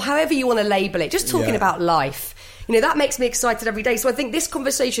health, or however you want to label it, just talking about life. That makes me excited every day. So I think this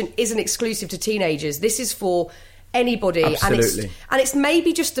conversation isn't exclusive to teenagers. This is for anybody. Absolutely. And it's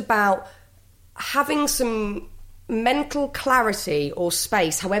maybe just about having some mental clarity or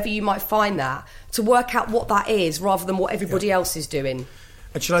space, however you might find that, to work out what that is rather than what everybody else is doing.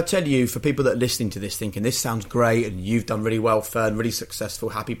 And shall I tell you, for people that are listening to this thinking, this sounds great and you've done really well, Fern, really successful,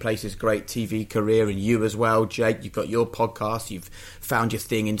 Happy Places, great TV career, and you as well, Jake, you've got your podcast, you've found your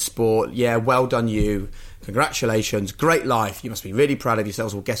thing in sport. Yeah, well done you. Congratulations. Great life. You must be really proud of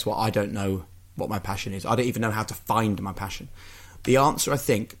yourselves. Well, guess what? I don't know what my passion is. I don't even know how to find my passion. The answer, I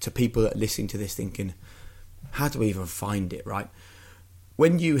think, to people that are listening to this thinking, how do we even find it, right?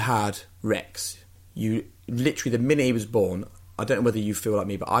 When you had Rex, you literally, the minute he was born, I don't know whether you feel like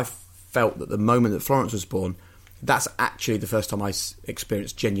me, but I felt that the moment that Florence was born, that's actually the first time I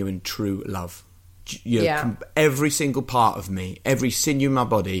experienced genuine, true love. Every single part of me, every sinew in my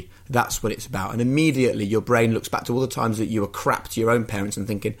body, that's what it's about. And immediately your brain looks back to all the times that you were crap to your own parents and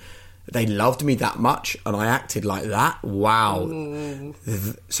thinking, they loved me that much and I acted like that? Wow.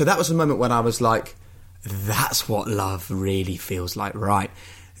 So that was the moment when I was like, that's what love really feels like, right?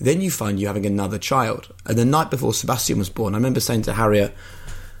 Then you find you having another child. And the night before Sebastian was born, I remember saying to Harriet,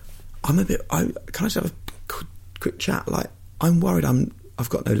 can I just have a quick chat? I'm worried I've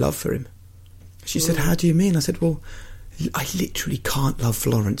got no love for him. She said, how do you mean? I said, well, I literally can't love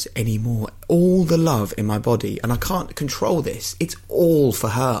Florence anymore. All the love in my body, and I can't control this. It's all for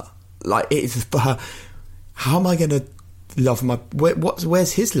her. It is for her. How am I going to love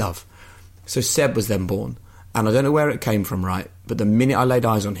where's his love? So Seb was then born. And I don't know where it came from, right? But the minute I laid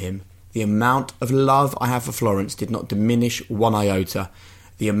eyes on him, the amount of love I have for Florence did not diminish one iota.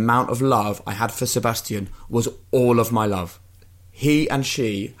 The amount of love I had for Sebastian was all of my love. He and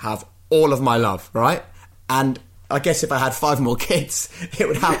she have all of my love, right? And I guess if I had 5 more kids, it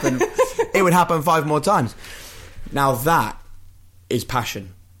would happen. It would happen 5 more times. Now that is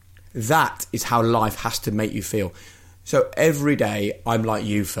passion. That is how life has to make you feel. So every day, I'm like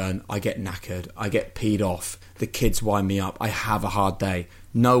you, Fern. I get knackered. I get peed off. The kids wind me up. I have a hard day.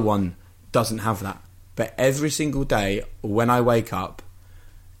 No one doesn't have that. But every single day when I wake up,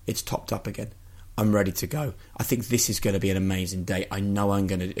 it's topped up again. I'm ready to go. I think this is going to be an amazing day. I know I'm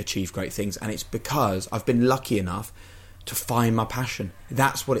going to achieve great things. And it's because I've been lucky enough to find my passion.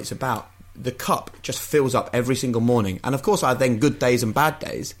 That's what it's about. The cup just fills up every single morning. And of course I have then good days and bad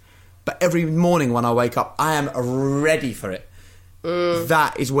days. But every morning when I wake up, I am ready for it.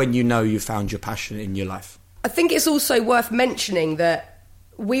 That is when you know you've found your passion in your life. I think it's also worth mentioning that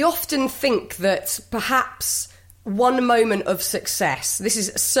we often think that perhaps one moment of success, this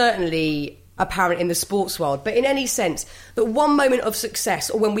is certainly apparent in the sports world, but in any sense, that one moment of success,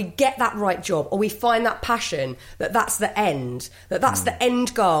 or when we get that right job, or we find that passion, that's the end, that's the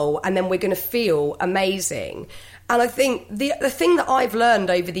end goal, and then we're going to feel amazing. And I think the thing that I've learned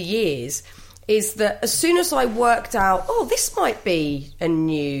over the years is that as soon as I worked out, this might be a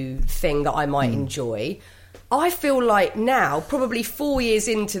new thing that I might enjoy, I feel like now, probably 4 years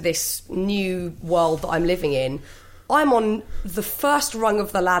into this new world that I'm living in, I'm on the first rung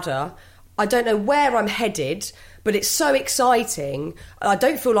of the ladder. I don't know where I'm headed, but it's so exciting. I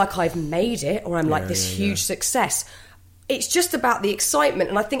don't feel like I've made it or I'm like this huge success. It's just about the excitement.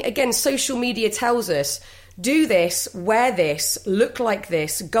 And I think, again, social media tells us, do this, wear this, look like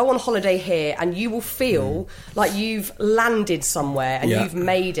this, go on holiday here, and you will feel like you've landed somewhere and you've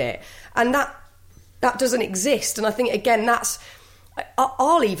made it. And that doesn't exist. And I think, again,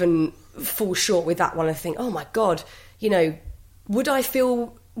 I'll even fall short with that one and think, oh my God,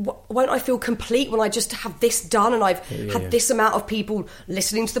 won't I feel complete when I just have this done and I've had this amount of people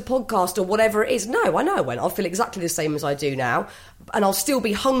listening to the podcast or whatever it is? No, I know I won't. I'll feel exactly the same as I do now, and I'll still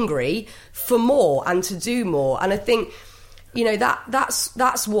be hungry for more and to do more. And I think,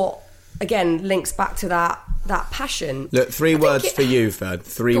 that's what, again, links back to that passion. Look, 3 words for you, Ferd.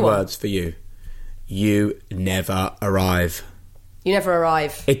 3 words for you. You never arrive. You never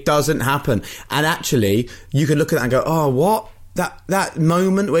arrive. It doesn't happen. And actually, you can look at that and go, oh, what? That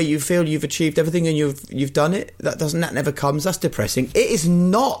moment where you feel you've achieved everything and you've done it, that never comes. That's depressing. It is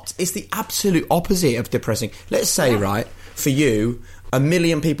not. It's the absolute opposite of depressing. Let's say, right, for you, 1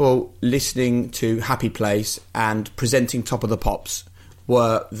 million people listening to Happy Place and presenting Top of the Pops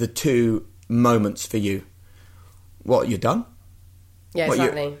were the 2 moments for you. What, you're done? Yeah,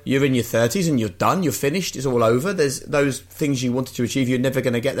 exactly. You're in your 30s and you're done. You're finished. It's all over. There's those things you wanted to achieve. You're never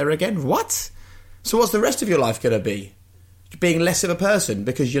going to get there again. What? So what's the rest of your life going to be? Being less of a person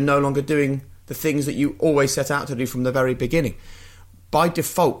because you're no longer doing the things that you always set out to do from the very beginning. By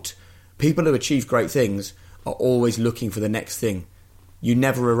default, people who achieve great things are always looking for the next thing. You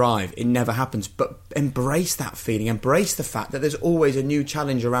never arrive. It never happens. But embrace that feeling. Embrace the fact that there's always a new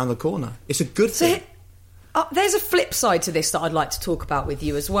challenge around the corner. It's a good thing. There's a flip side to this that I'd like to talk about with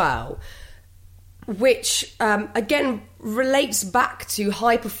you as well, which, again, relates back to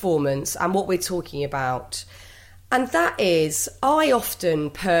high performance and what we're talking about. And that is, I often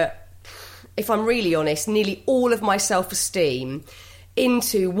put, if I'm really honest, nearly all of my self-esteem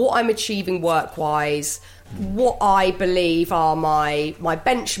into what I'm achieving work-wise, what I believe are my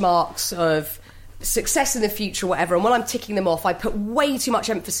benchmarks of success in the future, whatever. And when I'm ticking them off, I put way too much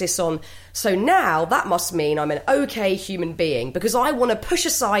emphasis on, so now that must mean I'm an okay human being, because I want to push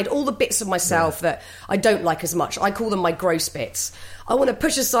aside all the bits of myself that I don't like as much. I call them my gross bits. I want to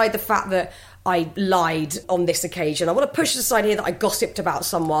push aside the fact that I lied on this occasion. I want to push aside here that I gossiped about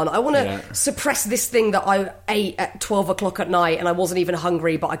someone. I want to suppress this thing that I ate at 12 o'clock at night and I wasn't even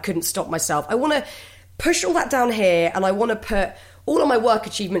hungry, but I couldn't stop myself. I want to push all that down here, and I want to put all of my work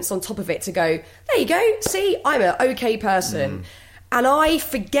achievements on top of it to go, there you go, see, I'm an okay person. And I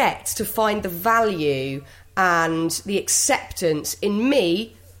forget to find the value and the acceptance in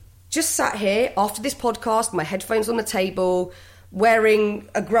me just sat here after this podcast, my headphones on the table, wearing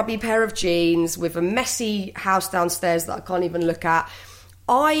a grubby pair of jeans with a messy house downstairs that I can't even look at.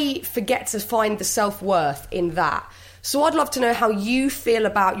 I forget to find the self-worth in that. So I'd love to know how you feel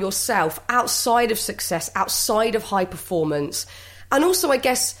about yourself outside of success, outside of high performance, and also, I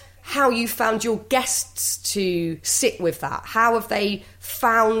guess, how you found your guests to sit with that. How have they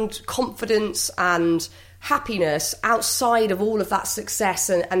found confidence and happiness outside of all of that success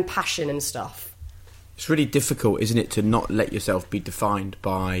and passion and stuff? It's really difficult, isn't it, to not let yourself be defined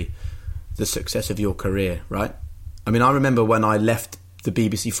by the success of your career, right? I mean, I remember when I left the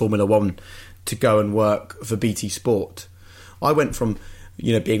BBC Formula One to go and work for BT Sport, I went from,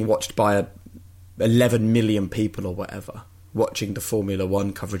 being watched by 11 million people or whatever, watching the Formula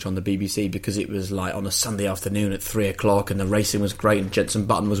One coverage on the BBC because it was like on a Sunday afternoon at 3 o'clock and the racing was great and Jenson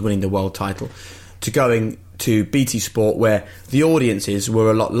Button was winning the world title, to going to BT Sport where the audiences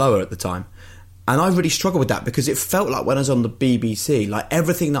were a lot lower at the time. And I really struggled with that because it felt like when I was on the BBC, like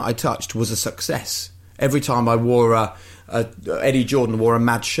everything that I touched was a success. Every time I wore Eddie Jordan wore a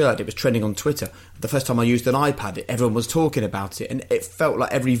Mad shirt, it was trending on Twitter. The first time I used an iPad, everyone was talking about it, and it felt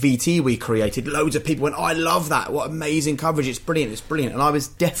like every VT we created, loads of people went, "Oh, I love that, what amazing coverage, it's brilliant." And I was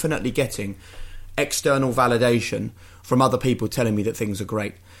definitely getting external validation from other people telling me that things are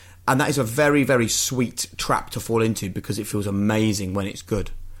great. And that is a very, very sweet trap to fall into, because it feels amazing when it's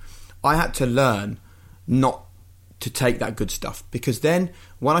good. I had to learn not to take that good stuff, because then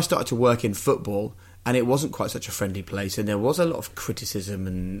when I started to work in football, and it wasn't quite such a friendly place, and there was a lot of criticism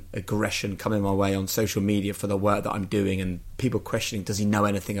and aggression coming my way on social media for the work that I'm doing, and people questioning, does he know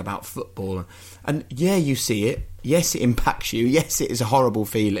anything about football? And yeah, you see it. Yes, it impacts you. Yes, it is a horrible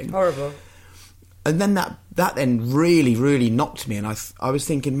feeling. Horrible. And then that then really, really knocked me, and I was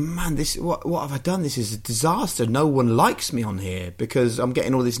thinking, man, this what have I done? This is a disaster. No one likes me on here because I'm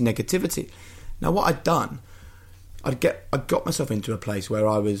getting all this negativity. Now, what I'd done, I got myself into a place where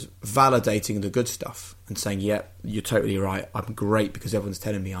I was validating the good stuff and saying, yeah, you're totally right, I'm great because everyone's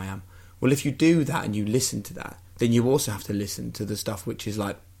telling me I am. Well, if you do that and you listen to that, then you also have to listen to the stuff which is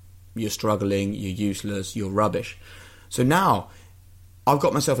like, you're struggling, you're useless, you're rubbish. So now I've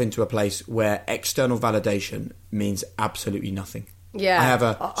got myself into a place where external validation means absolutely nothing. Yeah, I have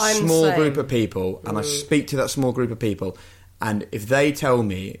a small group of people, and I speak to that small group of people, and if they tell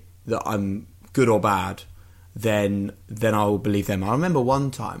me that I'm good or bad, then I will believe them. I remember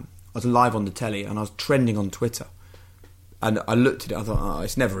one time I was live on the telly and I was trending on Twitter, and I looked at it, I thought, oh,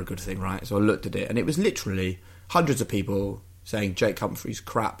 it's never a good thing, right? So I looked at it, and it was literally hundreds of people saying Jake Humphrey's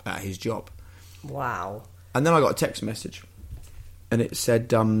crap at his job. Wow. And then I got a text message, and it said,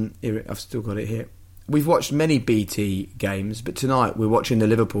 here, I've still got it here, we've watched many BT games, but tonight we're watching the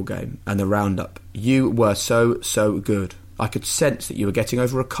Liverpool game and the roundup. You were so good. I could sense that you were getting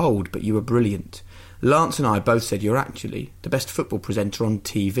over a cold, but you were brilliant. Lance and I both said you're actually the best football presenter on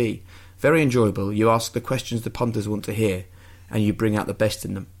TV. Very enjoyable. You ask the questions the punters want to hear, and you bring out the best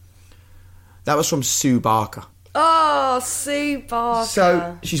in them. That was from Sue Barker. Oh, Sue Barker.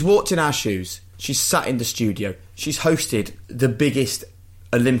 So she's walked in our shoes. She's sat in the studio. She's hosted the biggest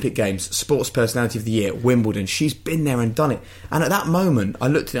Olympic Games, Sports Personality of the Year, Wimbledon. She's been there and done it. And at that moment, I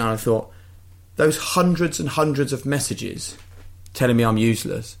looked at it and I thought, those hundreds and hundreds of messages telling me I'm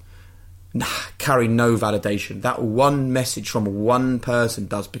useless carry no validation. That one message from one person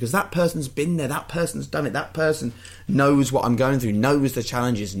does, because that person's been there, that person's done it, that person knows what I'm going through, knows the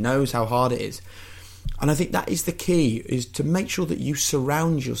challenges, knows how hard it is. And I think that is the key, is to make sure that you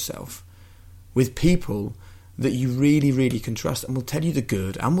surround yourself with people that you really, really can trust, and will tell you the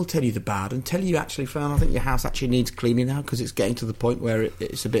good and will tell you the bad, and tell you, actually, Fern, I think your house actually needs cleaning now because it's getting to the point where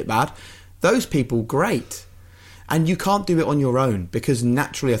it's a bit bad. Those people, great. And you can't do it on your own, because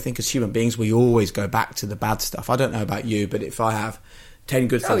naturally, I think as human beings, we always go back to the bad stuff. I don't know about you, but if I have 10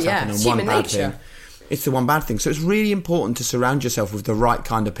 good things happen and one bad thing, it's the one bad thing. So it's really important to surround yourself with the right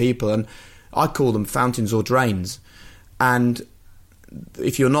kind of people, and I call them fountains or drains. And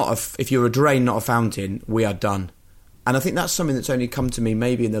if you're a drain, not a fountain, we are done. And I think that's something that's only come to me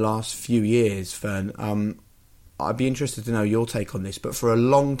maybe in the last few years, Fern. I'd be interested to know your take on this, but for a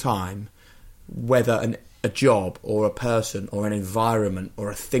long time, whether a job or a person or an environment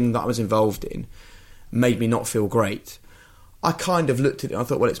or a thing that I was involved in made me not feel great, I kind of looked at it and I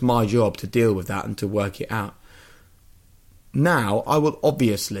thought, well, it's my job to deal with that and to work it out. Now, I will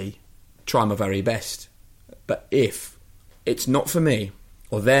obviously try my very best, but if it's not for me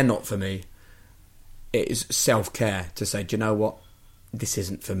or they're not for me, it is self-care to say, do you know what, this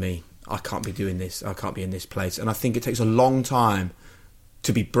isn't for me, I can't be doing this, I can't be in this place. And I think it takes a long time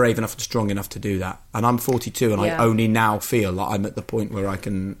to be brave enough and strong enough to do that. And I'm 42, and I only now feel like I'm at the point where I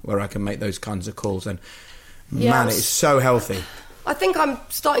can make those kinds of calls. And man, it is so healthy. I think I'm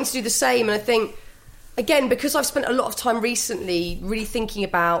starting to do the same, and I think, again, because I've spent a lot of time recently really thinking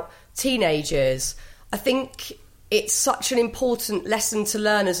about teenagers, I think it's such an important lesson to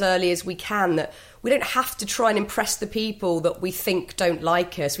learn as early as we can, that we don't have to try and impress the people that we think don't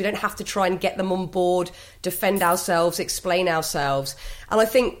like us. We don't have to try and get them on board, defend ourselves, explain ourselves. And I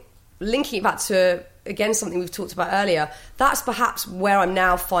think, linking it back to, again, something we've talked about earlier, that's perhaps where I'm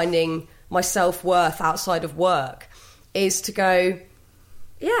now finding my self-worth outside of work, is to go,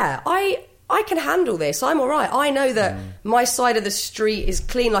 yeah, I can handle this. I'm all right. I know that my side of the street is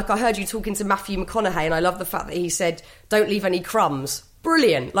clean. Like, I heard you talking to Matthew McConaughey, and I love the fact that he said, don't leave any crumbs.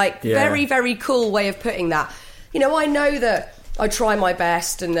 Brilliant. Like, very, very cool way of putting that. You know, I know that I try my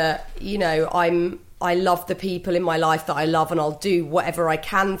best, and that, you know, I love the people in my life that I love, and I'll do whatever I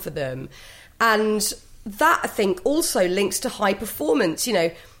can for them. And that, I think, also links to high performance. You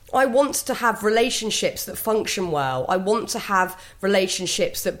know, I want to have relationships that function well. I want to have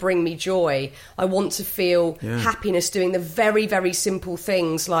relationships that bring me joy. I want to feel happiness doing the very, very simple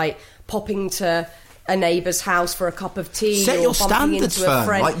things like popping to a neighbour's house for a cup of tea. Set or your bumping standards, into a Fern.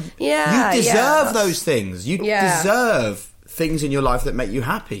 friend. Like, you deserve those things. You deserve things in your life that make you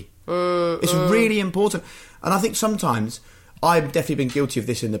happy. It's really important. And I think sometimes I've definitely been guilty of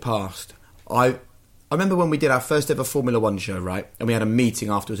this in the past. I remember when we did our first ever Formula One show, right? And we had a meeting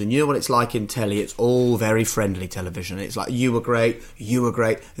afterwards. And you know what it's like in telly? It's all very friendly television. It's like, you were great,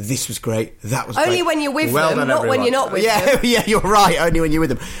 this was great, that was great. Only when you're with them, done, not everyone. when you're not with them. Yeah, you're right, only when you're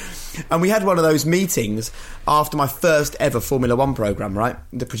with them. And we had one of those meetings after my first ever Formula One programme, right?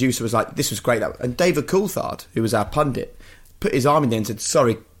 The producer was like, this was great. And David Coulthard, who was our pundit, put his arm in there and said,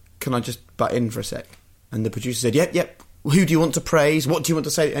 sorry, can I just butt in for a sec? And the producer said, yep. Who do you want to praise? What do you want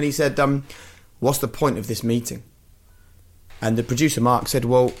to say? And he said, what's the point of this meeting? And the producer, Mark, said,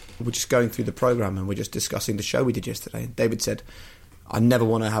 well, we're just going through the programme and we're just discussing the show we did yesterday. And David said, I never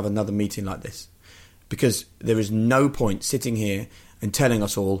want to have another meeting like this, because there is no point sitting here and telling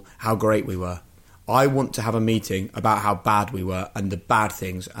us all how great we were. I want to have a meeting about how bad we were and the bad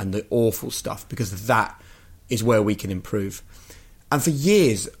things and the awful stuff, because that is where we can improve. And for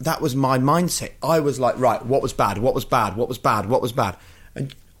years, that was my mindset. I was like, right, what was bad? What was bad? What was bad? What was bad?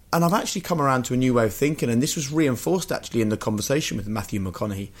 And I've actually come around to a new way of thinking, and this was reinforced actually in the conversation with Matthew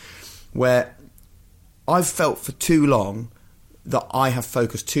McConaughey, where I've felt for too long that I have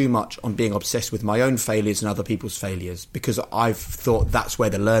focused too much on being obsessed with my own failures and other people's failures, because I've thought that's where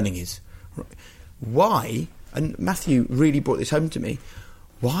the learning is. Why, and Matthew really brought this home to me,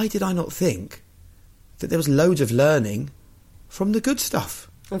 why did I not think that there was loads of learning from the good stuff?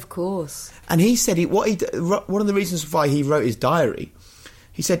 Of course. And he said, one of the reasons why he wrote his diary,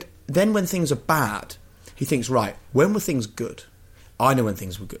 he said, then when things are bad, he thinks, right, when were things good? I know when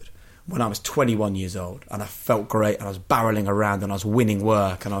things were good. When I was 21 years old and I felt great and I was barrelling around and I was winning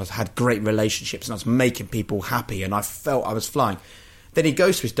work and I had great relationships and I was making people happy and I felt I was flying. Then he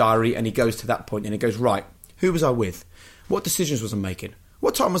goes to his diary and he goes to that point and he goes, right, who was I with? What decisions was I making?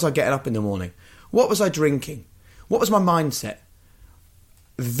 What time was I getting up in the morning? What was I drinking? What was my mindset?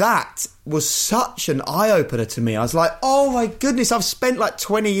 That was such an eye-opener to me. I was like, oh my goodness, I've spent like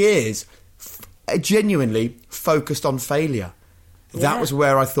 20 years genuinely focused on failure. That was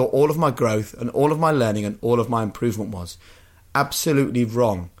where I thought all of my growth and all of my learning and all of my improvement was. Absolutely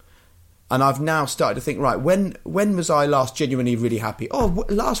wrong. And I've now started to think, right, when was I last genuinely really happy? Oh,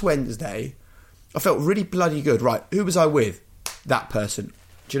 last Wednesday, I felt really bloody good. Right, who was I with? That person.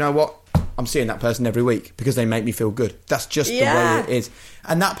 Do you know what? I'm seeing that person every week because they make me feel good. That's just the way it is.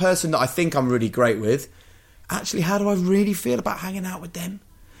 And that person that I think I'm really great with, actually, how do I really feel about hanging out with them?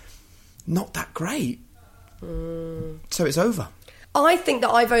 Not that great. So it's over. I think that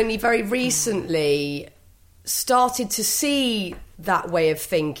I've only very recently started to see that way of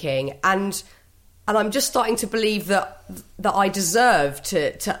thinking, and I'm just starting to believe that I deserve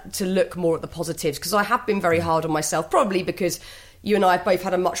to look more at the positives, because I have been very hard on myself, probably because you and I have both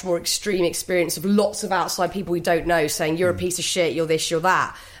had a much more extreme experience of lots of outside people we don't know saying you're a piece of shit, you're this, you're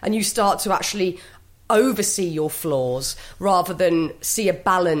that, and you start to actually oversee your flaws rather than see a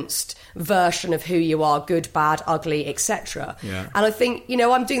balanced version of who you are, good, bad, ugly, etc. And I think,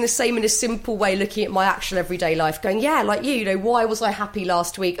 I'm doing the same in a simple way, looking at my actual everyday life, going, like you, why was I happy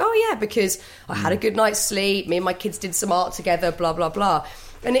last week? Oh yeah, because I had a good night's sleep, me and my kids did some art together, blah blah blah.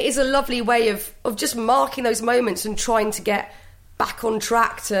 And it is a lovely way of just marking those moments and trying to get back on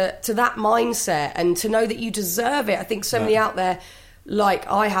track to that mindset and to know that you deserve it. I think so many out there, like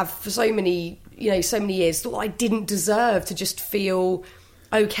I have for so many years, thought I didn't deserve to just feel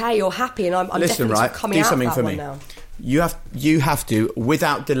okay or happy, and I'm definitely right, coming do out something of that for one me now. You have to,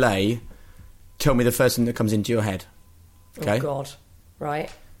 without delay, tell me the first thing that comes into your head. Okay? Oh God,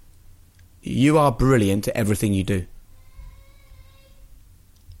 right? You are brilliant at everything you do.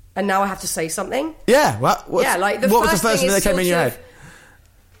 And now I have to say something? Yeah, what was the first thing that came in your head?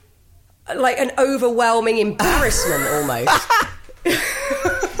 Like an overwhelming embarrassment almost.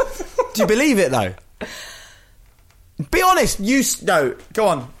 Do you believe it though? Be honest. No, go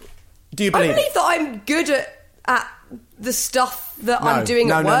on. Do you believe? I believe that I'm good at the stuff that I'm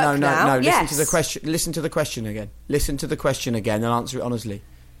doing at work now. No. Listen to the question. Listen to the question again. Listen to the question again and answer it honestly.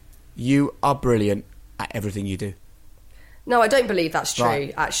 You are brilliant at everything you do. No, I don't believe that's true.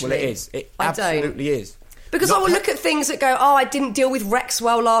 Right. Actually, well, it is. It absolutely is. Because I will look at things that go, I didn't deal with Rex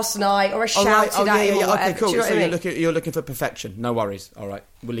well last night, or I shouted at him, or whatever. Okay, cool. Do you know so what I mean? you're looking for perfection. No worries. All right,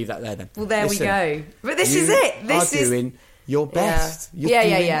 we'll leave that there then. Well, there we go. But this is it. This is doing your best.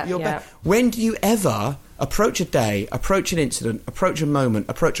 Yeah. Best. When do you ever Approach a day, approach an incident, approach a moment,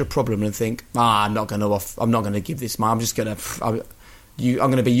 approach a problem, and think, I'm not going to give this. I'm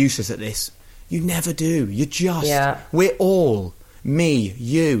going to be useless at this. You never do. We're all, me,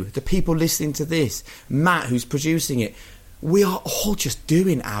 you, the people listening to this, Matt who's producing it. We are all just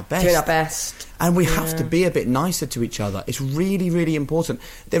doing our best. And we have to be a bit nicer to each other. It's really, really important.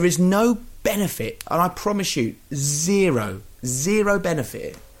 There is no benefit, and I promise you, zero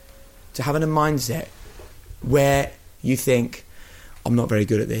benefit to having a mindset where you think, I'm not very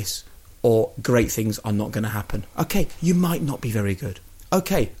good at this, or great things are not going to happen. Okay, you might not be very good.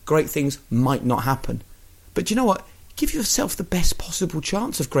 Okay, great things might not happen. But you know what? Give yourself the best possible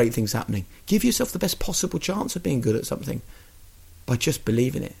chance of great things happening. Give yourself the best possible chance of being good at something by just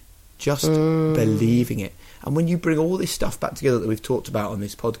believing it. Just believing it. And when you bring all this stuff back together that we've talked about on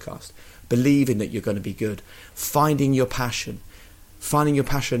this podcast, believing that you're going to be good, finding your passion. Finding your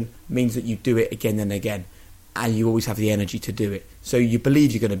passion means that you do it again and again, and you always have the energy to do it. So you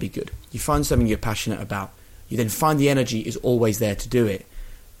believe you're going to be good. You find something you're passionate about. You then find the energy is always there to do it.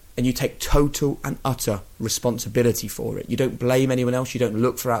 And you take total and utter responsibility for it. You don't blame anyone else. You don't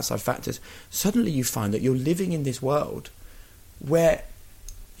look for outside factors. Suddenly you find that you're living in this world where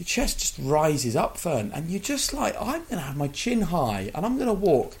your chest just rises up, Fern, and you're just like, I'm going to have my chin high and I'm going to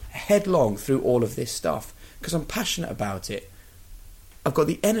walk headlong through all of this stuff because I'm passionate about it. I've got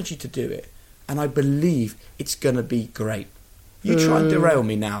the energy to do it, and I believe it's going to be great. You try and derail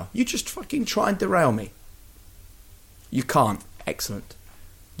me now. You just fucking try and derail me. You can't. Excellent.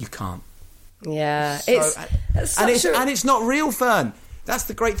 You can't. Yeah. So, it's not real, Fern. That's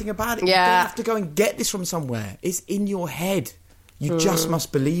the great thing about it. Yeah. You don't have to go and get this from somewhere. It's in your head. You just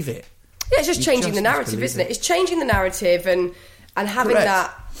must believe it. Yeah, it's just changing the narrative, isn't it? It's changing the narrative and having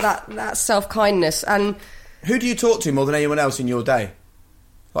that self-kindness. And who do you talk to more than anyone else in your day?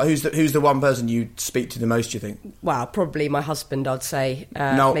 Like who's the one person you speak to the most, do you think? Well, probably my husband, I'd say.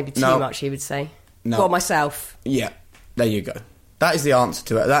 Maybe too much, he would say. No. Well, myself. Yeah, there you go. That is the answer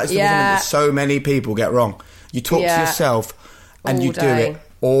to it. That is something that so many people get wrong. You talk to yourself and all you day. do it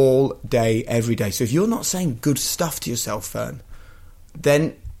all day, every day. So if you're not saying good stuff to yourself, Fern,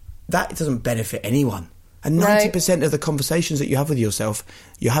 then that doesn't benefit anyone. And 90% of the conversations that you have with yourself,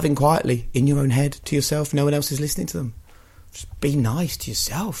 you're having quietly in your own head to yourself. No one else is listening to them. Just be nice to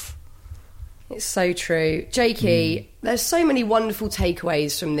yourself. It's so true. Jakey, there's so many wonderful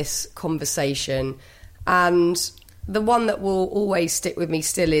takeaways from this conversation. And the one that will always stick with me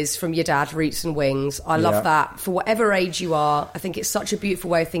still is from your dad, Roots and Wings. I love that. For whatever age you are, I think it's such a beautiful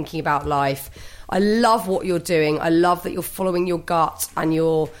way of thinking about life. I love what you're doing. I love that you're following your gut and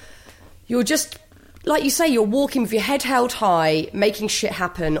you're just, like you say, you're walking with your head held high, making shit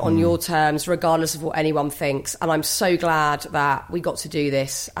happen on your terms, regardless of what anyone thinks. And I'm so glad that we got to do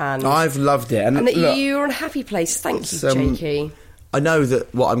this. And I've loved it. And that you're in a happy place. Thank you, Jakey. I know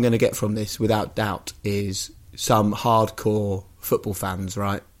that what I'm going to get from this, without doubt, is some hardcore football fans,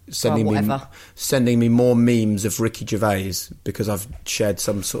 right? Sending me more memes of Ricky Gervais because I've shared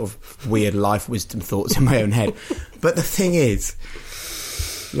some sort of weird life wisdom thoughts in my own head. But the thing is,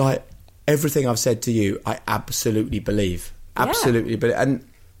 like, everything I've said to you, I absolutely believe. Absolutely believe. And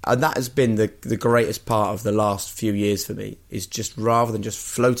that has been the greatest part of the last few years for me, is just rather than just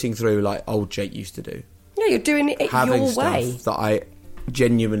floating through like old Jake used to do. Yeah, you're doing it having your stuff way. that I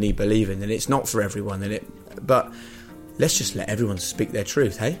genuinely believe in. And it's not for everyone, but let's just let everyone speak their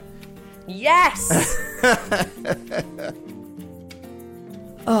truth, hey? Yes!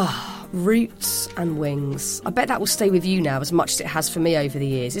 Roots and Wings. I bet that will stay with you now as much as it has for me over the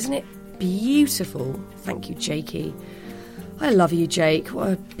years. Isn't it beautiful? Thank you, Jakey. I love you, Jake. What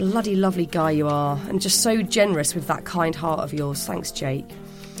a bloody lovely guy you are. And just so generous with that kind heart of yours. Thanks, Jake.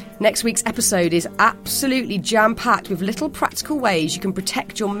 Next week's episode is absolutely jam-packed with little practical ways you can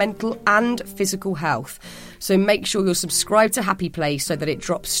protect your mental and physical health. So make sure you're subscribed to Happy Place so that it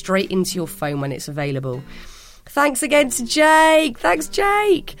drops straight into your phone when it's available. Thanks again to Jake. Thanks,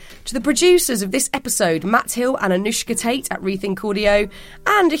 Jake. To the producers of this episode, Matt Hill and Anushka Tate at Rethink Audio.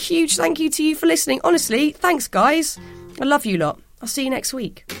 And a huge thank you to you for listening. Honestly, thanks, guys. I love you lot. I'll see you next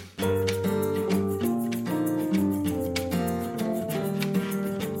week.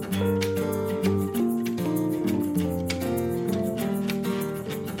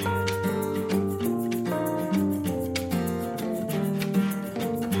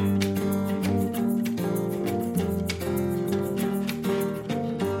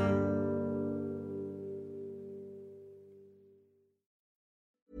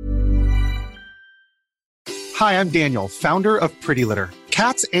 Hi, I'm Daniel, founder of Pretty Litter.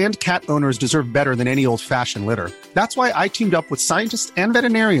 Cats and cat owners deserve better than any old-fashioned litter. That's why I teamed up with scientists and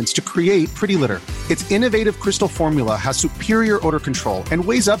veterinarians to create Pretty Litter. Its innovative crystal formula has superior odor control and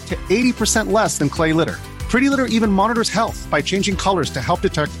weighs up to 80% less than clay litter. Pretty Litter even monitors health by changing colors to help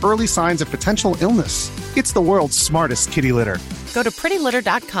detect early signs of potential illness. It's the world's smartest kitty litter. Go to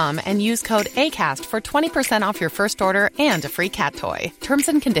prettylitter.com and use code ACAST for 20% off your first order and a free cat toy. Terms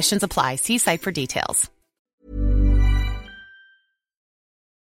and conditions apply. See site for details.